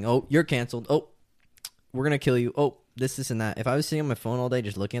 everyone's saying, oh, you're canceled. Oh, we're going to kill you. Oh, this, and that. If I was sitting on my phone all day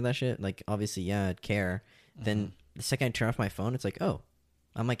just looking at that shit, like, obviously, yeah, I'd care. Then the second I turn off my phone, it's like, oh,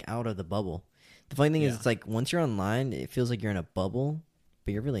 I'm like out of the bubble. The funny thing is, it's like once you're online, it feels like you're in a bubble,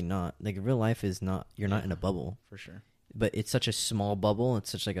 but you're really not. Like, real life is not, you're not in a bubble. For sure. But it's such a small bubble. It's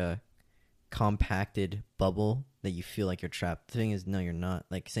such like a compacted bubble that you feel like you're trapped. The thing is, no, you're not.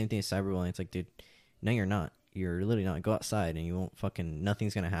 Like, same thing as cyberbullying. It's like, dude, no, you're not. You're literally not. Go outside and you won't fucking,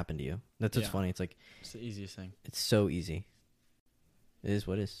 nothing's going to happen to you. That's what's funny. It's like, It's the easiest thing. it's so easy. It is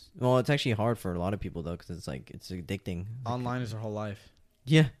what it is. Well, it's actually hard for a lot of people, though, because it's like, it's addicting. Online is their whole life.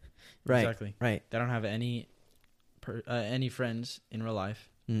 Yeah. Right. Exactly. Right. They don't have any friends in real life.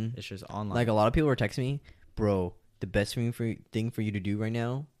 Mm-hmm. It's just online. Like, a lot of people are texting me, bro, the best thing for you to do right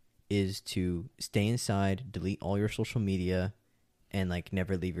now is to stay inside, delete all your social media, and, like,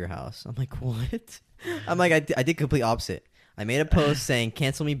 never leave your house. I'm like, what? I'm like, I did complete opposite. I made a post saying,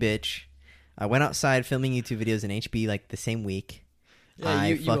 cancel me, bitch. I went outside filming YouTube videos in HB, like, the same week. yeah,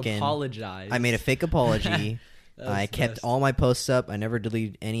 you apologize. I made a fake apology. I kept all my posts up. I never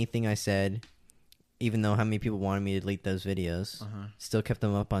deleted anything I said, even though how many people wanted me to delete those videos. Still kept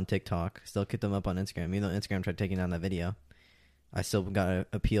them up on TikTok. Still kept them up on Instagram. Even though Instagram tried taking down that video, I still got an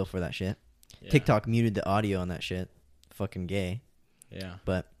appeal for that shit. Yeah. TikTok muted the audio on that shit. Fucking gay. Yeah.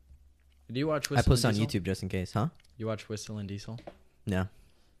 But Do you watch Whistle I post on and Diesel? YouTube just in case, huh? You watch Whistle and Diesel? No.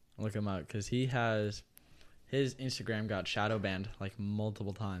 Look him up because he has his Instagram got shadow banned like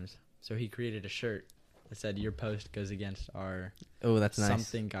multiple times. So he created a shirt that said your post goes against our Oh, that's nice.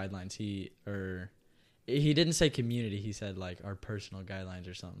 something guidelines. He didn't say community. He said like our personal guidelines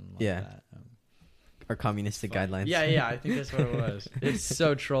or something like Yeah. that. Or communistic Fuck. guidelines. Yeah, I think that's what it was. It's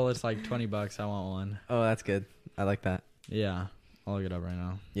so troll. It's like $20. I want one. Oh, that's good. I like that. Yeah, I'll look it up right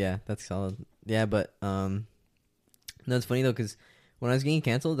now. Yeah, that's solid. Yeah, but no, it's funny though because when I was getting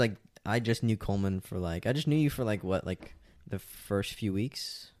canceled, like I just knew Coleman for like I just knew you for like what like the first few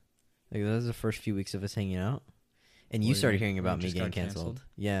weeks. Like that was the first few weeks of us hanging out, and you Where started you- hearing where about you me just getting got canceled. canceled?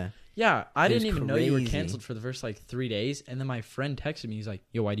 Yeah, Yeah, I It didn't was even know you were crazy. canceled for the first like 3 days, and then my friend texted me. He's like,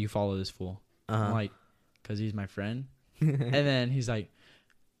 "Yo, why do you follow this fool?" I'm uh-huh. like, "Cause he's my friend." And then he's like,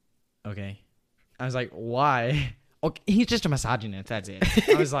 "Okay." I was like, "Why?" Okay, he's just a misogynist. That's it.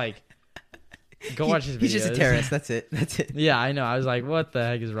 I was like, "Go watch his videos." He's just a terrorist. That's it. That's it. Yeah, I know. I was like, "What the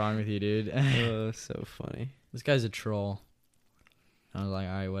heck is wrong with you, dude?" Oh, so funny. This guy's a troll. I was like,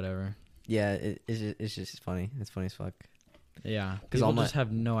 "All right, whatever." Yeah, it's just funny. It's funny as fuck. Yeah, 'Cause people all my- just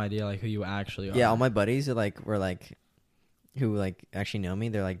have no idea like who you actually are. Yeah, all my buddies are like were like, who like actually know me.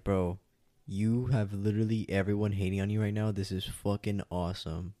 They're like, bro, you have literally everyone hating on you right now. This is fucking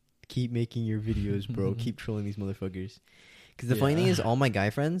awesome. Keep making your videos, bro. Keep trolling these motherfuckers. Because the funny thing is, all my guy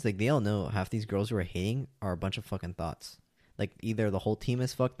friends, like they all know half these girls who are hating are a bunch of fucking thoughts. Like either the whole team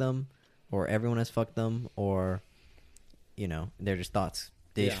has fucked them, or everyone has fucked them, or you know they're just thoughts.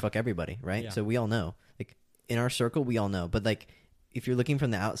 They just Yeah. fuck everybody, right? Yeah. So we all know. Like in our circle, we all know. But like if you're looking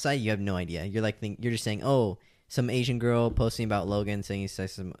from the outside, you have no idea. You're like you're just saying, oh, some Asian girl posting about Logan saying he's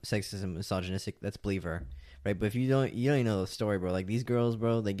sexist and misogynistic. Let's believe her, right? But if you don't even know the story, bro. Like these girls,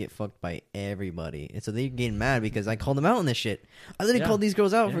 bro, they get fucked by everybody, and so they're getting mad because I called them out on this shit. I literally Yeah. called these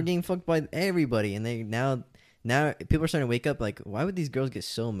girls out Yeah. for getting fucked by everybody, and they now people are starting to wake up. Like, why would these girls get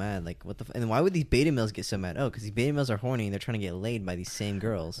so mad? Like, what the? And why would these beta males get so mad? Oh, because these beta males are horny and they're trying to get laid by these same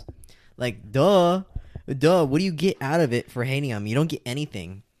girls. Like, duh. What do you get out of it for hating on me? You don't get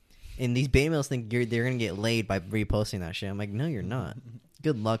anything. And these beta males think they're gonna get laid by reposting that shit. I'm like, no, you're not.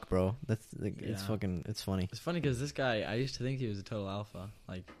 Good luck, bro. That's like, it's Yeah. fucking, it's funny. It's funny because this guy, I used to think he was a total alpha,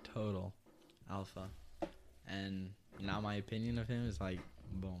 like total alpha, and now my opinion of him is like,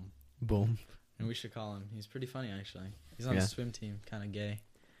 boom. Boom. And we should call him. He's pretty funny, actually. He's on Yeah. the swim team. Kind of gay.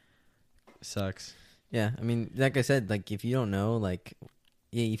 Sucks. Yeah, I mean, like I said, like if you don't know, like,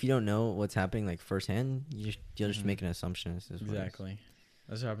 yeah, if you don't know what's happening like firsthand, you'll just Mhm. make an assumption. Is what it is. Exactly.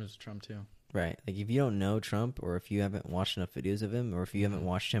 That's what happens to Trump, too. Right. Like if you don't know Trump, or if you haven't watched enough videos of him, or if you haven't Mhm.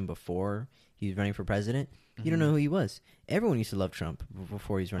 watched him before he was running for president, you don't Mhm. know who he was. Everyone used to love Trump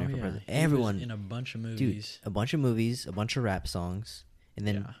before he was running Oh, for yeah. president. He was Everyone, in a bunch of dude, movies. a bunch of movies, a bunch of rap songs, and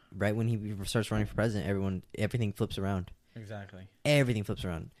then Yeah. right when he starts running for president, everything flips around. Exactly. Everything flips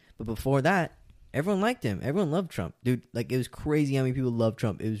around. But before that, everyone liked him. Everyone loved Trump, dude. Like it was crazy how many people loved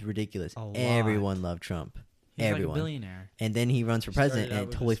Trump. It was ridiculous. A lot. Everyone loved Trump. He's like a Everyone. billionaire. And then he runs for He started president, out and it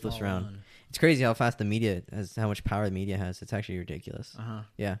with a totally flips small around. loan. It's crazy how fast the media has, how much power the media has. It's actually ridiculous. Uh-huh.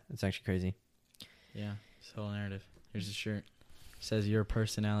 Yeah, it's actually crazy. Yeah. This whole narrative. Here's a shirt. Says your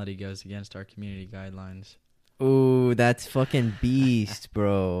personality goes against our community guidelines. Ooh, that's fucking beast,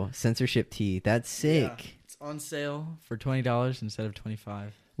 bro. Censorship tee. That's sick. Yeah. It's on sale for $20 instead of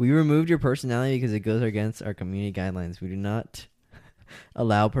 $25. We removed your personality because it goes against our community guidelines. We do not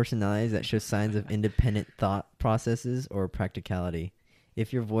allow personalities that show signs of independent thought processes or practicality.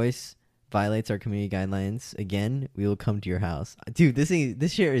 If your voice violates our community guidelines, again, we will come to your house. Dude, this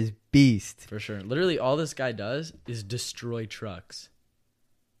shit is beast. For sure. Literally, all this guy does is destroy trucks.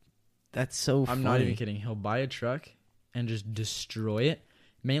 That's so funny. I'm not even kidding. He'll buy a truck and just destroy it,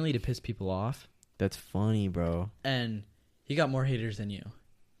 mainly to piss people off. That's funny, bro. And he got more haters than you.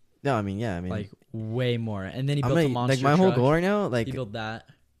 No, I mean, yeah, I mean, Like, way more. And then he I'm built a gonna, monster like my whole truck. goal right now, like, He built that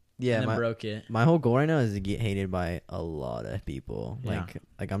yeah, and then broke it. my whole goal right now is to get hated by a lot of people. Yeah.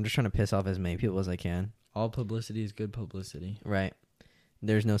 Like I'm just trying to piss off as many people as I can. All publicity is good publicity. Right.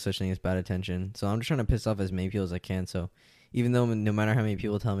 There's no such thing as bad attention. So I'm just trying to piss off as many people as I can. So even though no matter how many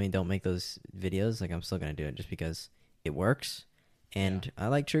people tell me don't make those videos, like I'm still going to do it just because it works. And I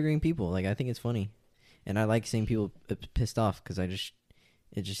like triggering people. Like I think it's funny. And I like seeing people pissed off because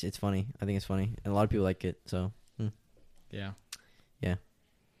it's funny. I think it's funny. And a lot of people like it. So, Yeah. Yeah.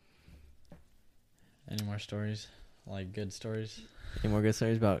 Any more stories? Like, good stories? Any more good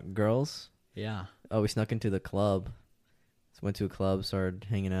stories about girls? Yeah. Oh, we snuck into the club. So went to a club, started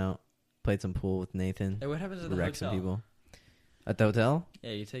hanging out, played some pool with Nathan. Hey, what happens at the Wrecked hotel? some people. At the hotel?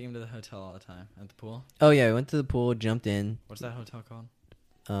 Yeah, you take him to the hotel all the time. At the pool? Oh yeah, we went to the pool, jumped in. What's that hotel called?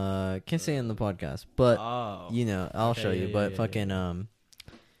 Can't say on the podcast, but Oh. you know, I'll Okay, show you. yeah, but yeah, fucking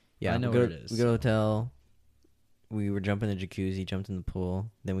yeah, I know we go what to, it is. We go to the hotel. We were jumping in the jacuzzi, jumped in the pool.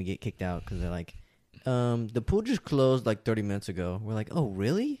 Then we get kicked out because they're like, the pool just closed like 30 minutes ago. We're like, oh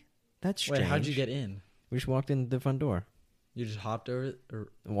really? That's strange. Wait, how'd you get in? We just walked in the front door. You just hopped over it? Or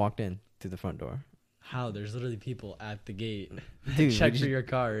Walked in through the front door. how? There's literally people at the gate. Dude, Check we for just, your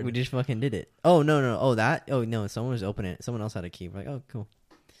card. we just fucking did it. Oh no. Oh that. Oh no. Someone was opening it. Someone else had a key. We're like, oh cool.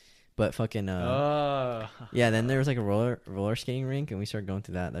 But fucking yeah. Then there was like a roller skating rink, and we started going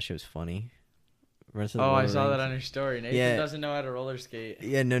through that. That shit was funny. Rest of the Oh, I roller saw that rinks. on your story. Nathan Yeah. doesn't know how to roller skate.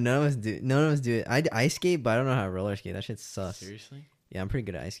 Yeah, no, none of us do. None of us do it. I ice skate, but I don't know how to roller skate. That shit's sus. Seriously? Yeah, I'm pretty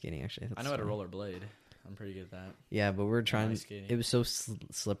good at ice skating actually. I know how to roller blade. I'm pretty good at that. Yeah, but we're trying. ice skating. It was so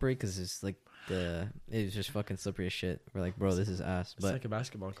slippery because it's like it was just fucking slippery as shit. We're like, bro, this is ass. It's But like a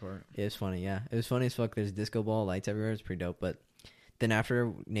basketball court. it was funny. Yeah, it was funny as fuck. There's disco ball lights everywhere. It's pretty dope. But then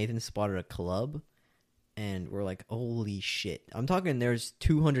after Nathan spotted a club, and we're like, holy shit! I'm talking. There's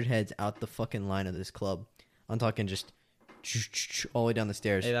 200 heads out the fucking line of this club. I'm talking just all the way down the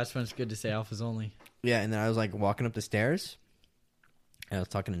stairs. Hey, that's when it's good to say alphas only. Yeah, and then I was like walking up the stairs. And I was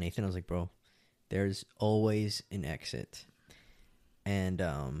talking to Nathan. I was like, bro, there's always an exit. And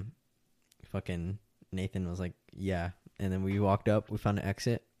fucking Nathan was like, yeah. And then we walked up. We found an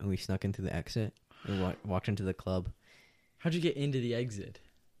exit. And we snuck into the exit. We walked into the club. How'd you get into the exit?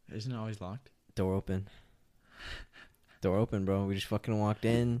 Isn't it always locked? Door open. Door open, bro. We just fucking walked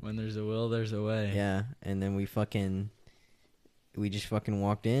in. When there's a will, there's a way. Yeah. And then we just fucking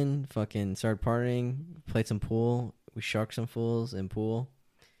walked in. Fucking started partying. Played some pool. We sharked some fools in pool.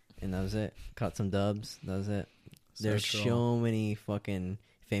 And that was it. Caught some dubs. That was it. There's so many fucking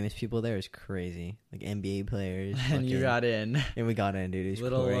famous people there. It's crazy. Like NBA players. And you fucking- got in. And we got in, dude. It's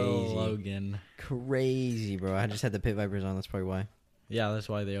Little crazy. Logan. Crazy, bro. I just had the Pit Vipers on. That's probably why. Yeah, that's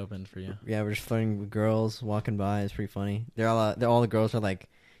why they opened for you. Yeah, we're just flirting with girls walking by. It's pretty funny. All the girls are like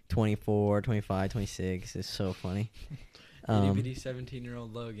 24, 25, 26. It's so funny. Itty bitty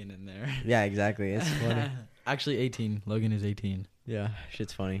 17-year-old Logan in there. Yeah, exactly. It's funny. Actually, 18. Logan is 18. Yeah,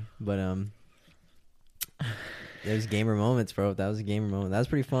 shit's funny. But there's gamer moments, bro. That was a gamer moment. That was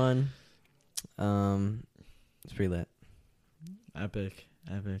pretty fun. It's pretty lit. Epic.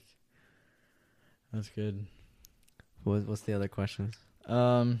 That's good. What's the other questions?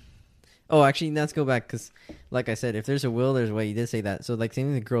 Um, Oh, actually, let's go back because, like I said, if there's a will, there's a way. You did say that. So, like, same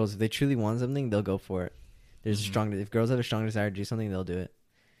thing with girls. If they truly want something, they'll go for it. There's a strong. If girls have a strong desire to do something, they'll do it.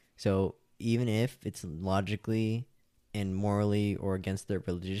 So, even if it's logically and morally or against their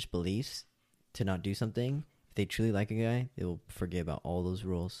religious beliefs to not do something, if they truly like a guy, they will forget about all those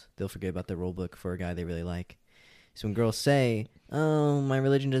rules. They'll forget about the rule book for a guy they really like. So when girls say, "Oh, my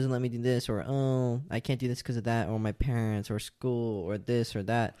religion doesn't let me do this," or "Oh, I can't do this because of that," or "My parents," or "School," or this or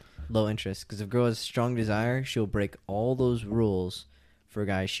that, low interest. Because if a girl has strong desire, she'll break all those rules for a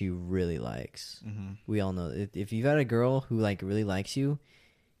guy she really likes. Mm-hmm. We all know if you've had a girl who like really likes you,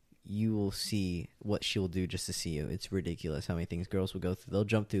 you will see what she'll do just to see you. It's ridiculous how many things girls will go through. They'll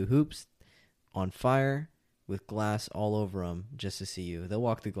jump through hoops, on fire, with glass all over them just to see you. They'll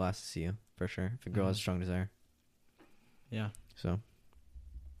walk through glass to see you for sure. If a girl has a strong desire. Yeah. So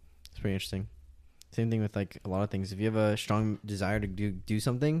it's pretty interesting. Same thing with like a lot of things. If you have a strong desire to do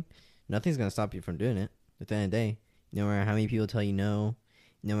something, nothing's gonna stop you from doing it. At the end of the day, no matter how many people tell you no,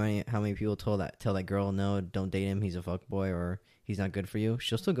 no matter how many people tell that girl no, don't date him, he's a fuckboy or he's not good for you,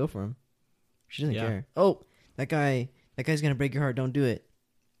 she'll still go for him. She doesn't care. Oh, that guy's gonna break your heart. Don't do it.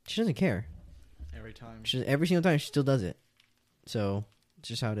 She doesn't care. Every time. Every single time she still does it. So it's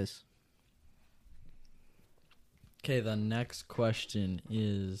just how it is. Okay, the next question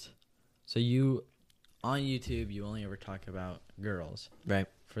is, so you, on YouTube, you only ever talk about girls. Right.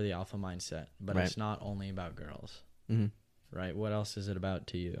 For the alpha mindset, but Right. it's not only about girls. Mm-hmm. Right? What else is it about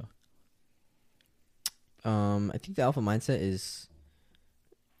to you? I think the alpha mindset is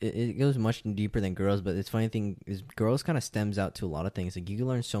it goes much deeper than girls, but it's funny thing is girls kind of stems out to a lot of things. Like you can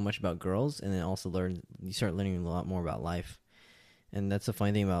learn so much about girls, and then also you start learning a lot more about life. And that's the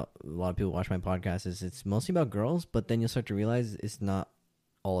funny thing about a lot of people watch my podcast is it's mostly about girls, but then you'll start to realize it's not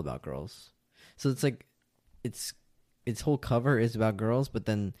all about girls. So it's like its whole cover is about girls, but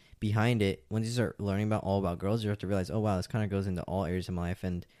then behind it, once you start learning about all about girls, you have to realize, oh wow, this kind of goes into all areas of my life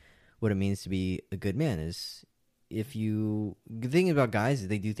and what it means to be a good man is the thing about guys is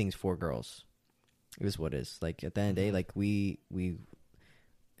they do things for girls. It is what it is. Like at the end of the day, like we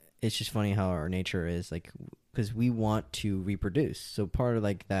it's just funny how our nature is like because we want to reproduce. So part of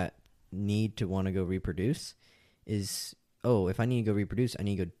like that need to want to go reproduce is, oh, if I need to go reproduce, I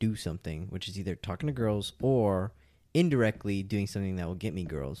need to go do something, which is either talking to girls or indirectly doing something that will get me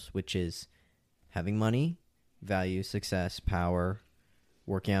girls, which is having money, value, success, power,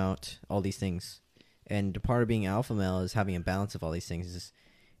 working out, all these things. And part of being alpha male is having a balance of all these things, is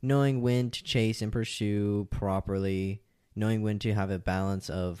knowing when to chase and pursue properly, knowing when to have a balance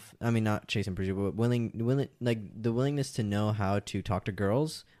of, I mean, not chase and pursue, but willing, like the willingness to know how to talk to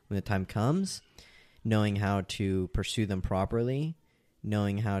girls when the time comes, knowing how to pursue them properly,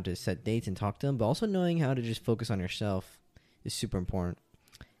 knowing how to set dates and talk to them, but also knowing how to just focus on yourself is super important.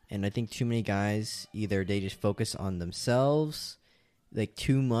 And I think too many guys, either they just focus on themselves, like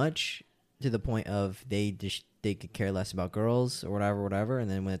too much, to the point of they could care less about girls or whatever, and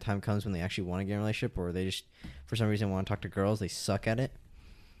then when the time comes when they actually want to get in a relationship or they just for some reason want to talk to girls, they suck at it.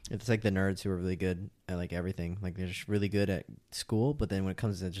 It's like the nerds who are really good at like everything, like they're just really good at school, but then when it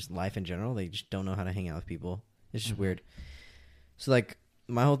comes to just life in general, they just don't know how to hang out with people. It's just weird. So like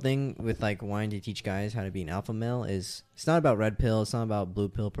my whole thing with like wanting to teach guys how to be an alpha male is it's not about red pill, it's not about blue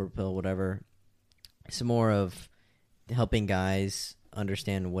pill, purple pill, whatever. It's more of helping guys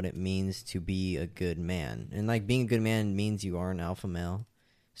understand what it means to be a good man. And like being a good man means you are an alpha male.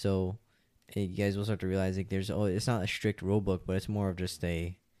 So you guys will start to realize like it's not a strict rule book, but it's more of just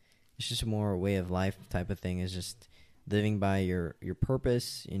it's just more a way of life type of thing. It's just living by your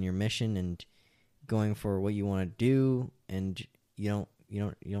purpose and your mission and going for what you want to do, and you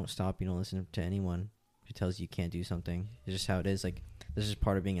don't stop, you don't listen to anyone who tells you can't do something. It's just how it is. Like this is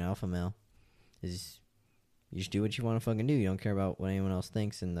part of being an alpha male. Is you just do what you want to fucking do. You don't care about what anyone else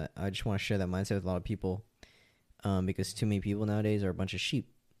thinks. And I just want to share that mindset with a lot of people because too many people nowadays are a bunch of sheep.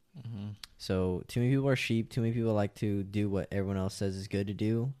 Mm-hmm. So too many people are sheep. Too many people like to do what everyone else says is good to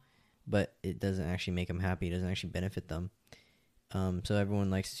do, but it doesn't actually make them happy. It doesn't actually benefit them. So everyone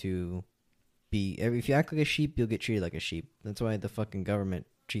likes to if you act like a sheep, you'll get treated like a sheep. That's why the fucking government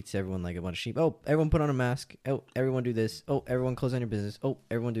treats everyone like a bunch of sheep. Oh, everyone put on a mask. Oh, everyone do this. Oh, everyone close down your business. Oh,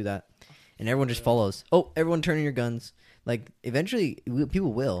 everyone do that. And everyone just follows. Oh, everyone turn in your guns. Like, eventually,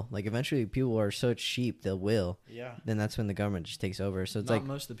 people will. Like, eventually, people are such sheep, they'll will. Yeah. Then that's when the government just takes over. So it's Not like...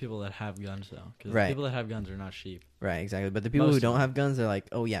 most of the people that have guns, though. Because Right. the people that have guns are not sheep. Right, exactly. But the people Most who of don't them. have guns, they're like,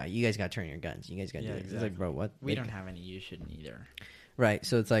 oh, yeah, you guys got to turn your guns. You guys got to Yeah, do it. It's exactly. like, bro, what? We Like, don't have any. You shouldn't either. Right.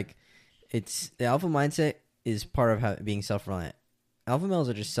 So it's like, the alpha mindset is part of being self-reliant. Alpha males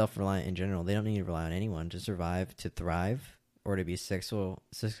are just self-reliant in general. They don't need to rely on anyone to survive, to thrive, or to be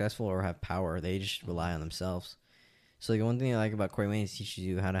successful or have power. They just rely on themselves. So the one thing I like about Corey Wayne is he teaches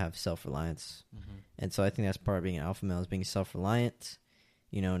you how to have self-reliance. And so I think that's part of being an alpha male is being self-reliant,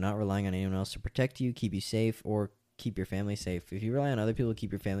 you know, not relying on anyone else to protect you, keep you safe, or keep your family safe. If you rely on other people to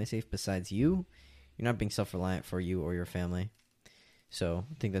keep your family safe besides you, you're not being self-reliant for you or your family. So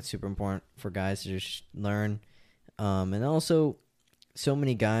I think that's super important for guys to just learn. And also, so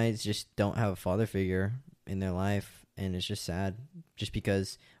many guys just don't have a father figure in their life, and it's just sad just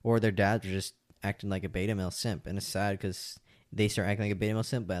because, or their dads are just acting like a beta male simp, and it's sad because they start acting like a beta male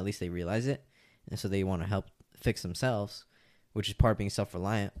simp, but at least they realize it, and so they want to help fix themselves, which is part of being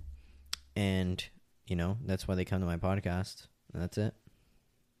self-reliant. And you know, that's why they come to my podcast, and that's it.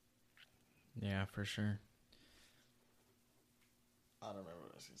 Yeah, for sure. I don't remember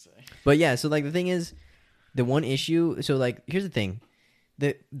what I was gonna say. But yeah, so like the thing is, the one issue, so like here's the thing,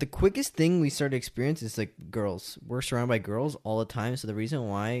 the quickest thing we start to experience is like girls. We're surrounded by girls all the time, so the reason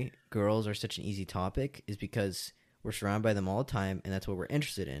why girls are such an easy topic is because we're surrounded by them all the time, and that's what we're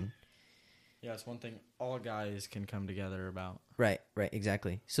interested in. Yeah, it's one thing all guys can come together about. Right,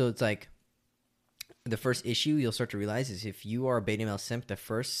 exactly. So it's like the first issue you'll start to realize is if you are a beta male simp, the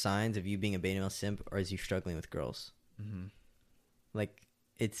first signs of you being a beta male simp are as you struggling with girls. Mm-hmm. Like,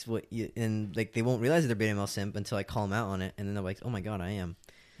 it's what you, and like they won't realize they're beta male simp until I call them out on it, and then they're like, oh my god, I am.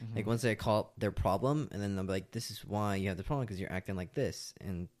 Mm-hmm. Like, once I call their problem, and then they'll be like, this is why you have the problem, because you're acting like this,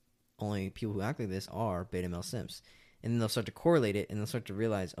 and only people who act like this are beta male simps. And then they'll start to correlate it, and they'll start to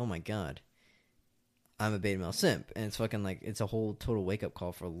realize, oh my god, I'm a beta male simp. And it's fucking like, it's a whole total wake up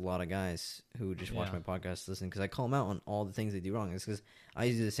call for a lot of guys who just watch my podcast, listen, because I call them out on all the things they do wrong. It's because I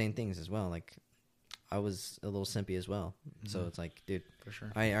used to do the same things as well. Like, I was a little simpy as well. Mm-hmm. So it's like, dude, for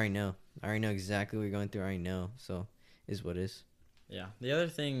sure. I already know. I already know exactly what you're going through. I already know. So is what is. Yeah. The other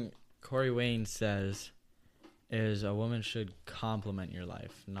thing Corey Wayne says is a woman should complement your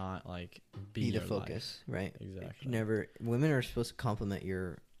life, not like be the your focus, life. right? Exactly. Women are supposed to complement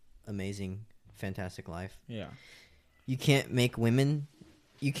your amazing, fantastic life. Yeah. You can't make women,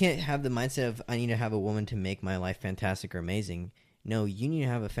 you can't have the mindset of, I need to have a woman to make my life fantastic or amazing. No, you need to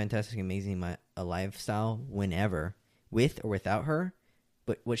have a fantastic, amazing a lifestyle whenever, with or without her.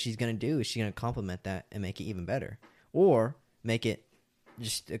 But what she's going to do is she's going to complement that and make it even better. Or make it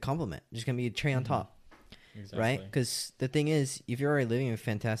just a compliment. Just going to be a cherry on top. Exactly. Right? Because the thing is, if you're already living a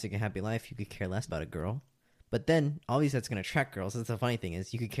fantastic and happy life, you could care less about a girl. But then, obviously, that's going to attract girls. That's the funny thing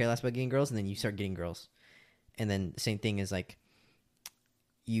is, you could care less about getting girls, and then you start getting girls. And then the same thing is, like,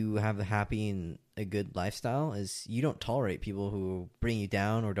 you have a happy and a good lifestyle is you don't tolerate people who bring you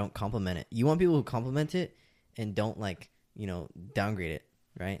down or don't compliment it. You want people who compliment it and don't, like, you know, downgrade it,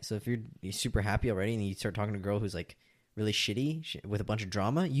 right? So if you're super happy already and you start talking to a girl who's, like, really shitty with a bunch of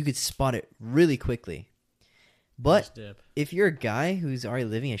drama, you could spot it really quickly. But if you're a guy who's already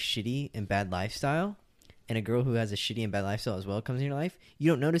living a shitty and bad lifestyle, and a girl who has a shitty and bad lifestyle as well comes in your life, you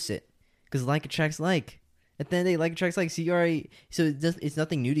don't notice it because like attracts like. At the end of the day, like attracts like. So you already, so it's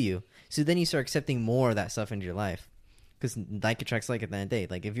nothing new to you. So then you start accepting more of that stuff into your life because like attracts like at the end of the day.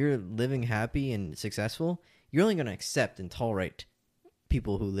 Like if you're living happy and successful, you're only going to accept and tolerate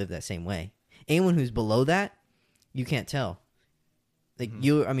people who live that same way. Anyone who's below that, you can't tell. Like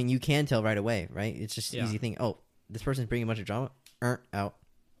you can tell right away, right? It's just an easy thing. Oh, this person's bringing a bunch of drama. Out.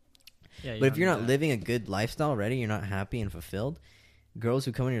 Yeah, but if you're not living a good lifestyle already, you're not happy and fulfilled, girls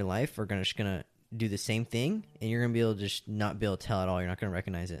who come into your life are just gonna do the same thing, and you're gonna be able to just not be able to tell at all. You're not gonna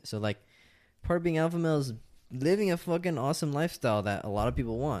recognize it. So like, part of being alpha male is living a fucking awesome lifestyle that a lot of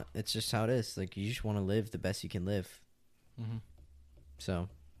people want. It's just how it is. Like you just want to live the best you can live. Mm-hmm. So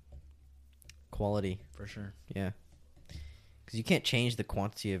quality for sure. Yeah, because you can't change the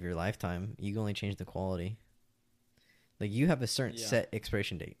quantity of your lifetime. You can only change the quality. Like, you have a certain set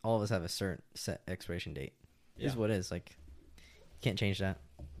expiration date. All of us have a certain set expiration date. Here's what it is. Like, you can't change that.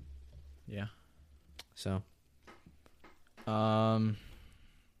 Yeah. So.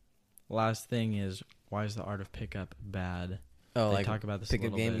 Last thing is, why is the art of pickup bad? Oh, they like talk about this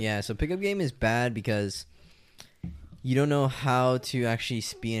pickup game? bit. Yeah, so pickup game is bad because you don't know how to actually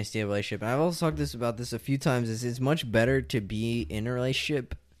be in a stable relationship. And I've also talked about this a few times. It's much better to be in a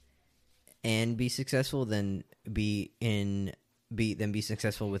relationship and be successful than be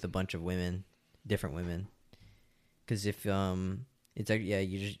successful with a bunch of women, different women. Because if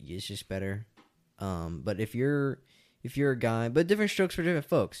it's just better. But if you're a guy, but different strokes for different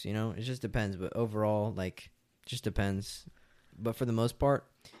folks, you know, it just depends. But overall, like, just depends. But for the most part,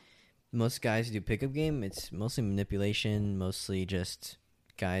 most guys who do pickup game, it's mostly manipulation, mostly just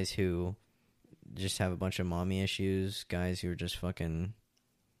guys who just have a bunch of mommy issues, guys who are just fucking,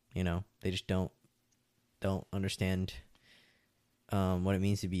 you know, they just don't understand what it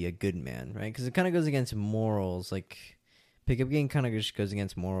means to be a good man, right? Because it kind of goes against morals. Like pickup game kind of just goes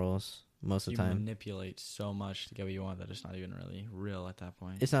against morals most of You the time. manipulate so much to get what you want that it's not even really real at that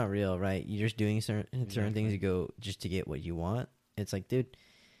point. It's not real, right? You're just doing certain Exactly. things to go just to get what you want. It's like, dude,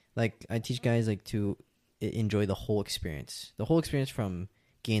 like I teach guys like to enjoy the whole experience. The whole experience from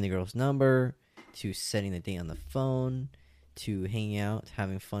getting the girl's number to setting the date on the phone to hanging out,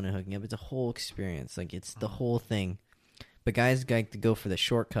 having fun and hooking up. It's a whole experience. Like it's the whole thing. But guys like to go for the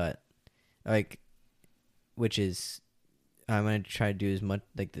shortcut, like, which is I'm gonna try to do as much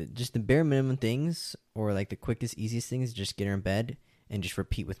like just the bare minimum things, or like the quickest, easiest things. Just get her in bed and just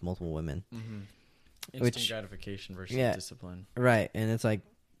repeat with multiple women. Mm-hmm. Instant Which- gratification versus yeah. discipline. Right, and it's like,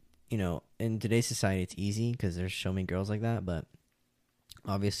 you know, in today's society, it's easy because there's so many girls like that. But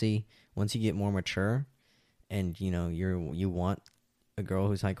obviously, once you get more mature, and you know you want a girl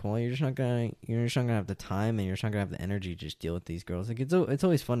who's high quality, you're just not gonna have the time, and you're just not gonna have the energy to just deal with these girls. Like it's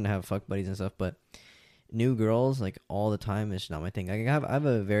always fun to have fuck buddies and stuff, but new girls like all the time is not my thing. Like I have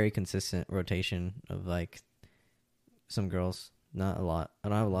a very consistent rotation of like some girls, not a lot. I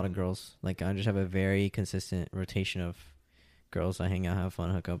don't have a lot of girls. Like I just have a very consistent rotation of girls I hang out, have fun,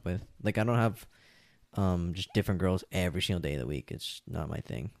 hook up with. Like I don't have just different girls every single day of the week. It's not my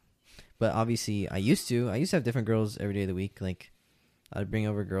thing. But obviously I used to have different girls every day of the week. Like I'd bring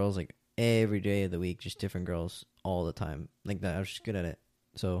over girls like every day of the week, just different girls all the time. Like that I was just good at it.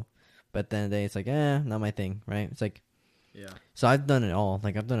 So but at the end of the day it's like not my thing, right? It's like Yeah. so I've done it all.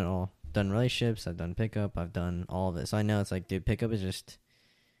 Like I've done it all. Done relationships, I've done pickup, I've done all of it. So I know it's like, dude, pickup is just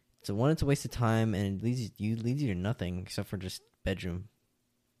it's a waste of time, and it leads you to nothing except for just bedroom.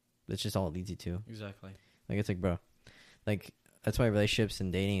 That's just all it leads you to. Exactly. Like it's like, bro, like that's why relationships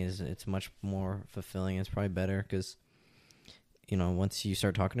and dating it's much more fulfilling. It's probably better because you know once you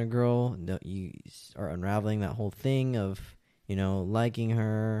start talking to a girl, you are unraveling that whole thing of liking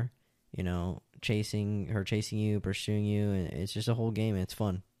her, chasing you, pursuing you, and it's just a whole game. And it's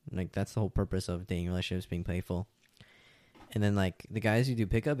fun. Like that's the whole purpose of dating relationships, being playful. And then like the guys who do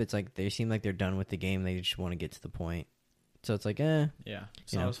pickup, it's like they seem like they're done with the game. They just want to get to the point. So it's like, Yeah.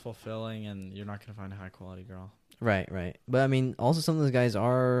 It's You not know. as fulfilling, and you're not going to find a high quality girl. right. But I mean, also some of those guys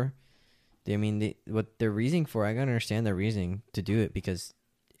are, what they're reasoning for. I gotta understand their reasoning to do it, because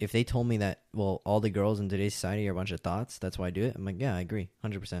if they told me that, well, all the girls in today's society are a bunch of thoughts, that's why I do it. I'm like, yeah, I agree,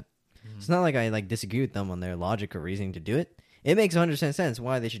 100%. It's not like I like disagree with them on their logic or reasoning to do it. It makes 100% sense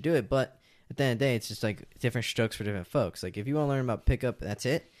why they should do it, but at the end of the day, it's just like different strokes for different folks. Like if you want to learn about pickup, that's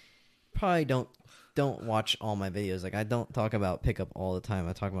it. Probably don't watch all my videos. Like I don't talk about pickup all the time.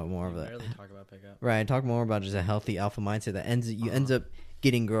 I talk about more of You a barely talk about pickup. right. I talk more about just a healthy alpha mindset that ends up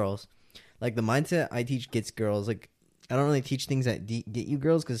getting girls. Like the mindset I teach gets girls. Like I don't really teach things that get you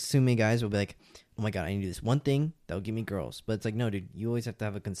girls, because so many guys will be like, oh my god, I need to do this one thing that will get me girls. But it's like, no, dude, you always have to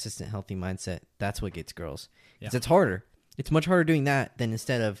have a consistent, healthy mindset. That's what gets girls. Because Yeah. it's harder. It's much harder doing that than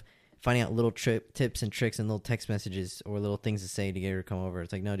instead of finding out little tips and tricks and little text messages or little things to say to get her to come over.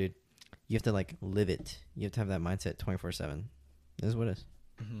 It's like, no, dude, you have to like live it. You have to have that mindset 24/7. This is what it is.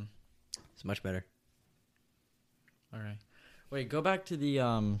 Mm-hmm. It's much better. All right. Wait, go back to the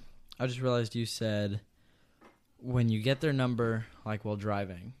I just realized you said when you get their number, like while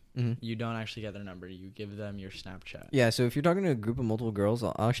driving, Mm-hmm. you don't actually get their number. You give them your Snapchat. Yeah, so if you're talking to a group of multiple girls,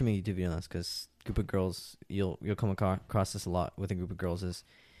 I'll actually make a video on this, because group of girls, you'll come across this a lot with a group of girls, is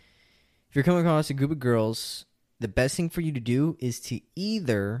if you're coming across a group of girls, the best thing for you to do is to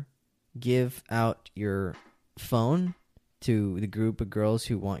either give out your phone to the group of girls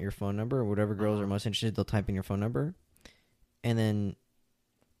who want your phone number, or whatever girls are most interested, they'll type in your phone number. And then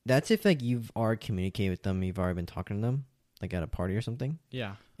that's if like you've already communicated with them, you've already been talking to them, like at a party or something.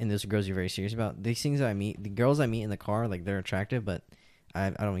 Yeah. And those are girls you're very serious about. These things that I meet, the girls I meet in the car, like they're attractive, but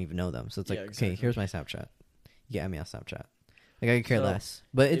I don't even know them. So it's like, Yeah, okay, exactly. here's my Snapchat. You get me on Snapchat. Like I could care So, less,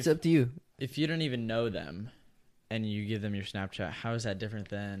 but it's if- up to you. If you don't even know them and you give them your Snapchat, how is that different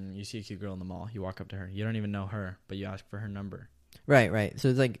than you see a cute girl in the mall, you walk up to her, you don't even know her, but you ask for her number? Right. So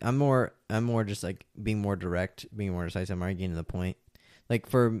it's like I'm more just like being more direct, being more decisive. I'm already getting to the point. Like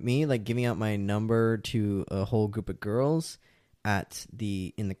for me, like giving out my number to a whole group of girls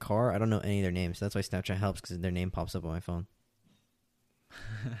in the car, I don't know any of their names. That's why Snapchat helps, because their name pops up on my phone.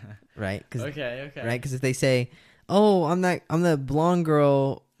 Right? Okay. Right? Because if they say, "Oh, I'm the blonde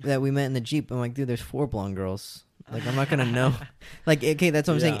girl that we met in the Jeep," I'm like, dude, there's 4 blonde girls. Like I'm not gonna know. Like, okay, that's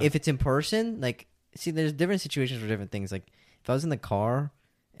what I'm saying. Yeah. If it's in person, like, see, there's different situations for different things. Like, if I was in the car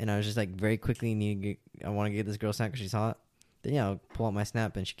and I was just like very quickly I want to get this girl snap because she's hot, then yeah, I'll pull out my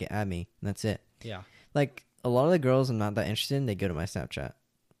snap and she can add me, and that's it. Yeah. Like a lot of the girls I'm not that interested in, they go to my Snapchat.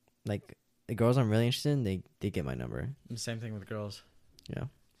 Like the girls I'm really interested in, they get my number. And same thing with girls. Yeah.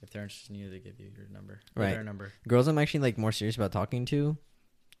 If they're interested in you, they give you your number. Or Right. their number. Girls I'm actually like more serious about talking to,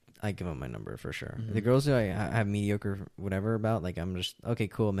 I give them my number for sure. Mhm. The girls who I have mediocre whatever about, like I'm just okay,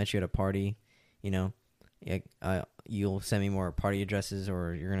 cool. Met you at a party, you know. Yeah, you'll send me more party addresses,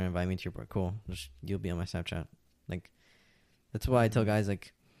 or you're gonna invite me to your party. Cool, you'll be on my Snapchat. Like that's why I tell guys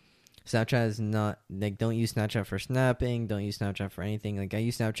like Snapchat is not like don't use Snapchat for snapping. Don't use Snapchat for anything. Like I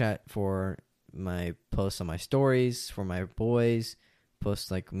use Snapchat for my posts on my stories for my boys.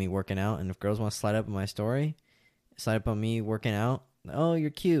 Posts like me working out, and if girls want to slide up on my story, slide up on me working out. Oh, you're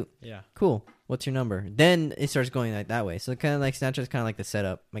cute. Yeah. Cool. What's your number? Then it starts going like that way. So kind of like Snapchat's kind of like the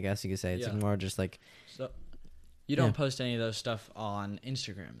setup, I guess you could say. It's Yeah. more just like So you don't Yeah. post any of those stuff on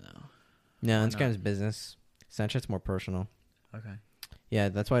Instagram though. no, Why Instagram's not? business. Snapchat's more personal. Okay. Yeah,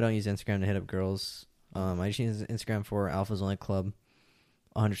 that's why I don't use Instagram to hit up girls. I just use Instagram for Alpha's Only Club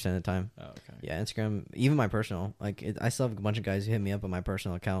 100% of the time. Oh, okay. Yeah, Instagram, even my personal. Like I still have a bunch of guys who hit me up on my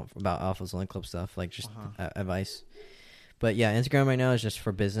personal account about Alpha's Only Club stuff, like just advice. But yeah, Instagram right now is just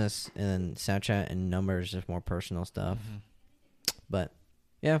for business, and Snapchat and numbers is just more personal stuff. Mhm. But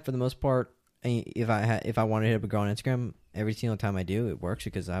yeah, for the most part, if I want to hit up a girl on Instagram, every single time I do, it works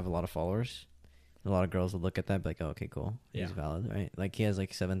because I have a lot of followers. A lot of girls will look at that and be like, oh, okay, cool. He's Yeah. valid, right? Like he has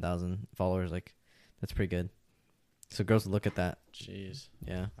like 7,000 followers. Like that's pretty good. So girls will look at that. Jeez.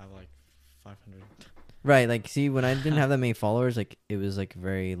 Yeah. I have like 500. Right. Like see, when I didn't have that many followers, like it was like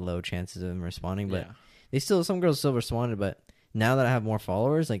very low chances of them responding. But yeah. some girls still responded. But now that I have more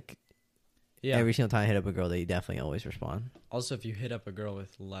followers, like Yeah. every single time I hit up a girl, they definitely always respond. Also, if you hit up a girl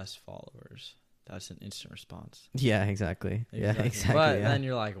with less followers, that's an instant response. Yeah, exactly. Yeah, exactly. But yeah. then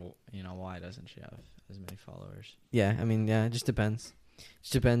you're like, well, you know, why doesn't she have as many followers? Yeah, I mean, yeah, it just depends.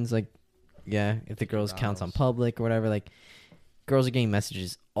 Just depends, like, yeah, if the girls counts on Battles. public or whatever. Like, girls are getting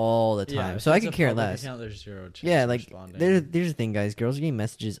messages all the time, Yeah, so I if could it's a care public less. account, there's zero chance Yeah, of like, responding. there's the thing, guys. Girls are getting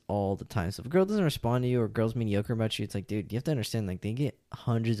messages all the time. So if a girl doesn't respond to you or girl's mediocre about you, it's like, dude, you have to understand, like, they get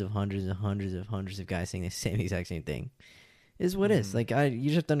hundreds of guys saying the same exact same thing. Is what it is. Mhm. Like, you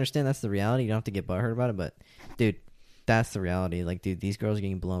just have to understand that's the reality. You don't have to get butthurt about it, but, dude, that's the reality. Like, dude, these girls are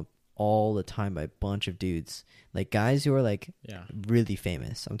getting blown up all the time by a bunch of dudes. Like, guys who are, like, Yeah. really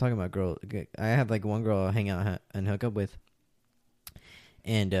famous. I'm talking about girl. I have like one girl I hang out and hook up with,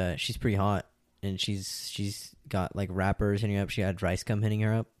 and she's pretty hot, and she's got like rappers hitting her up. She had Rice Gum hitting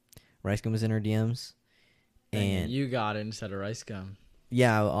her up. Rice Gum was in her DMs, and you got it instead of Rice Gum.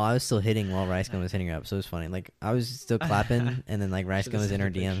 yeah, I was still hitting while Rice Gum was hitting her up, so it was funny. Like I was still clapping, and then like Rice Should've Gum was in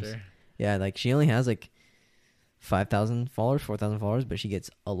sent her a DMs. picture. Yeah, like she only has like 5,000 followers, 4,000 followers, but she gets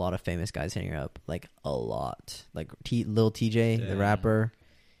a lot of famous guys hitting her up, like a lot. Like Lil TJ, the Damn. rapper,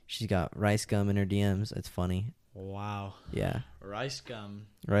 she's got Rice Gum in her DMs. It's funny. Wow. Yeah, Rice Gum.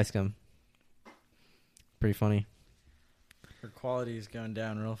 Rice Gum, pretty funny. Her quality is going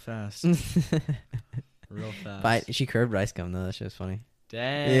down real fast. Real fast. But she curved Rice Gum though. That shit was funny.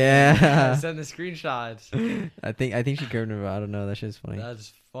 Dang. Yeah. Send the screenshots. I think she curved her. I don't know. That shit's funny.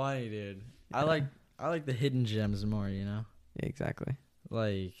 That's funny, dude. I like the hidden gems more, you know? Yeah, exactly.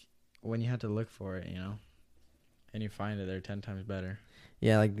 Like when you have to look for it, you know? And you find it, they're 10 times better.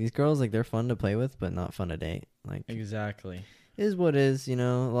 Yeah, like these girls, like they're fun to play with, but not fun to date. Like Exactly. it is what it is, you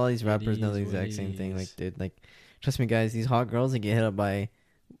know. A lot of these It rappers know is the what exact it same thing. Like, is. dude, like trust me, guys. These hot girls that get hit up by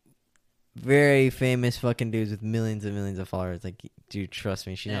very famous fucking dudes with millions and millions of followers. Like, dude, trust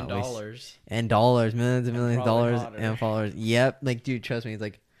me, she's And not wasting dollars. and dollars, millions and And millions of probably dollars hotter. and followers. Yep, like, dude, trust me. It's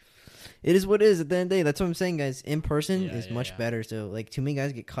like it is what it is at the end of the day. That's what I'm saying, guys. In person Yeah, is yeah, much yeah. better. So, like, too many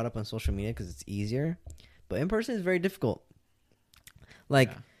guys get caught up on social media because it's easier, but in person is very difficult.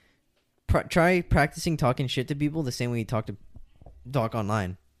 Like, Yeah. try practicing talking shit to people the same way you talk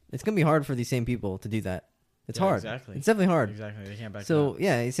online. It's gonna be hard for these same people to do that. It's Yeah, hard. Exactly. It's definitely hard. Exactly. They can't back it So up.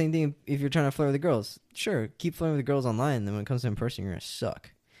 yeah, same thing if you're trying to flirt with the girls. Sure, keep flirting with the girls online. Then when it comes to in person, you're gonna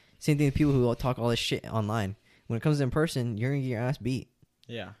suck. Same thing with people who all talk all this shit online. When it comes to in person, you're gonna get your ass beat.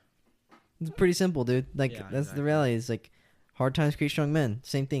 Yeah. It's pretty simple, dude. Like Yeah, that's the exactly. reality. It's like hard times create strong men.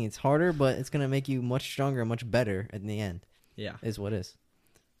 Same thing. It's harder, but it's gonna make you much stronger, much better at the end. Yeah. Is what is.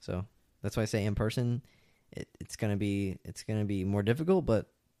 So that's why I say in person, it's gonna be more difficult, but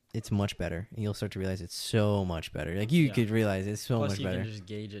it's much better, and you'll start to realize it's so much better. Like you Yeah. could realize it's so Plus, much you better. can just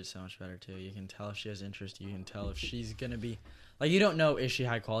gauge it so much better too. You can tell if she has interest. You can tell if she's gonna be like, you don't know is she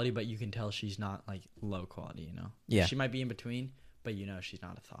high quality, but you can tell she's not like low quality. You know. Yeah. She might be in between, but you know she's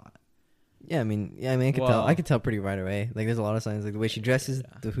not a thought. Yeah, I mean, I could tell. Well- I could tell pretty right away. Like, there's a lot of signs, like the way she dresses,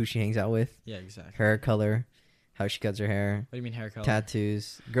 Yeah. who she hangs out with, Yeah. Exactly. hair color, how she cuts her hair, What do you mean hair color?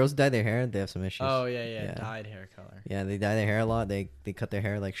 tattoos. Girls dye their hair, they have some issues. Oh yeah, Yeah. dyed hair color. Yeah, they dye their hair a lot. They cut their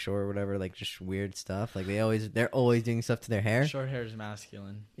hair like short or whatever, like just weird stuff. Like they're always doing stuff to their hair. Short hair is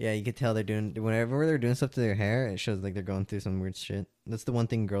masculine. Yeah, you could tell they're doing whenever they're doing stuff to their hair. It shows like they're going through some weird shit. That's the one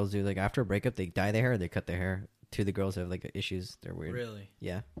thing girls do. Like after a breakup, they dye their hair, or they cut their hair. To the girls who have like issues, they're weird. Really?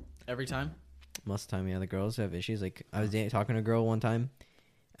 Yeah, Every time? most of the time, yeah, the girls who have issues. Like I was talking to a girl one time,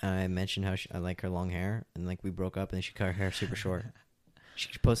 and I mentioned how I like her long hair, and like we broke up, and she cut her hair super short. She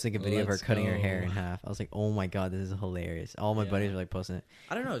posted like a video of her Let's cutting her hair go. in half. I was like, oh my god, this is hilarious. All my Yeah. buddies were like posting it.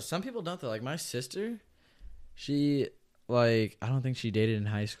 I don't know. Some people don't though. Like my sister, she like I don't think she dated in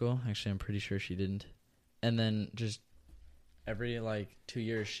high school. Actually, I'm pretty sure she didn't. And then just every like 2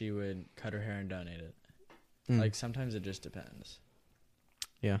 years, she would cut her hair and donate it. Mm. Like sometimes it just depends.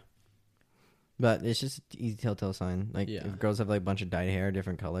 But it's just an easy telltale sign. Like Yeah. if girls have like a bunch of dyed hair,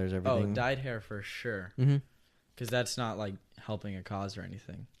 different colors, everything. Oh, dyed hair for sure. Mm-hmm. Because that's not like helping a cause or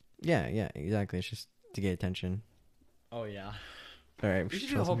anything. Yeah, exactly. It's just to get attention. Oh yeah. All right, We should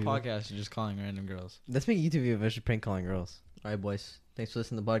do show a whole some people. podcast of just calling random girls. Let's make a YouTube video of us just prank calling girls. All right, boys. Thanks for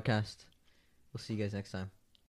listening to the podcast. We'll see you guys next time.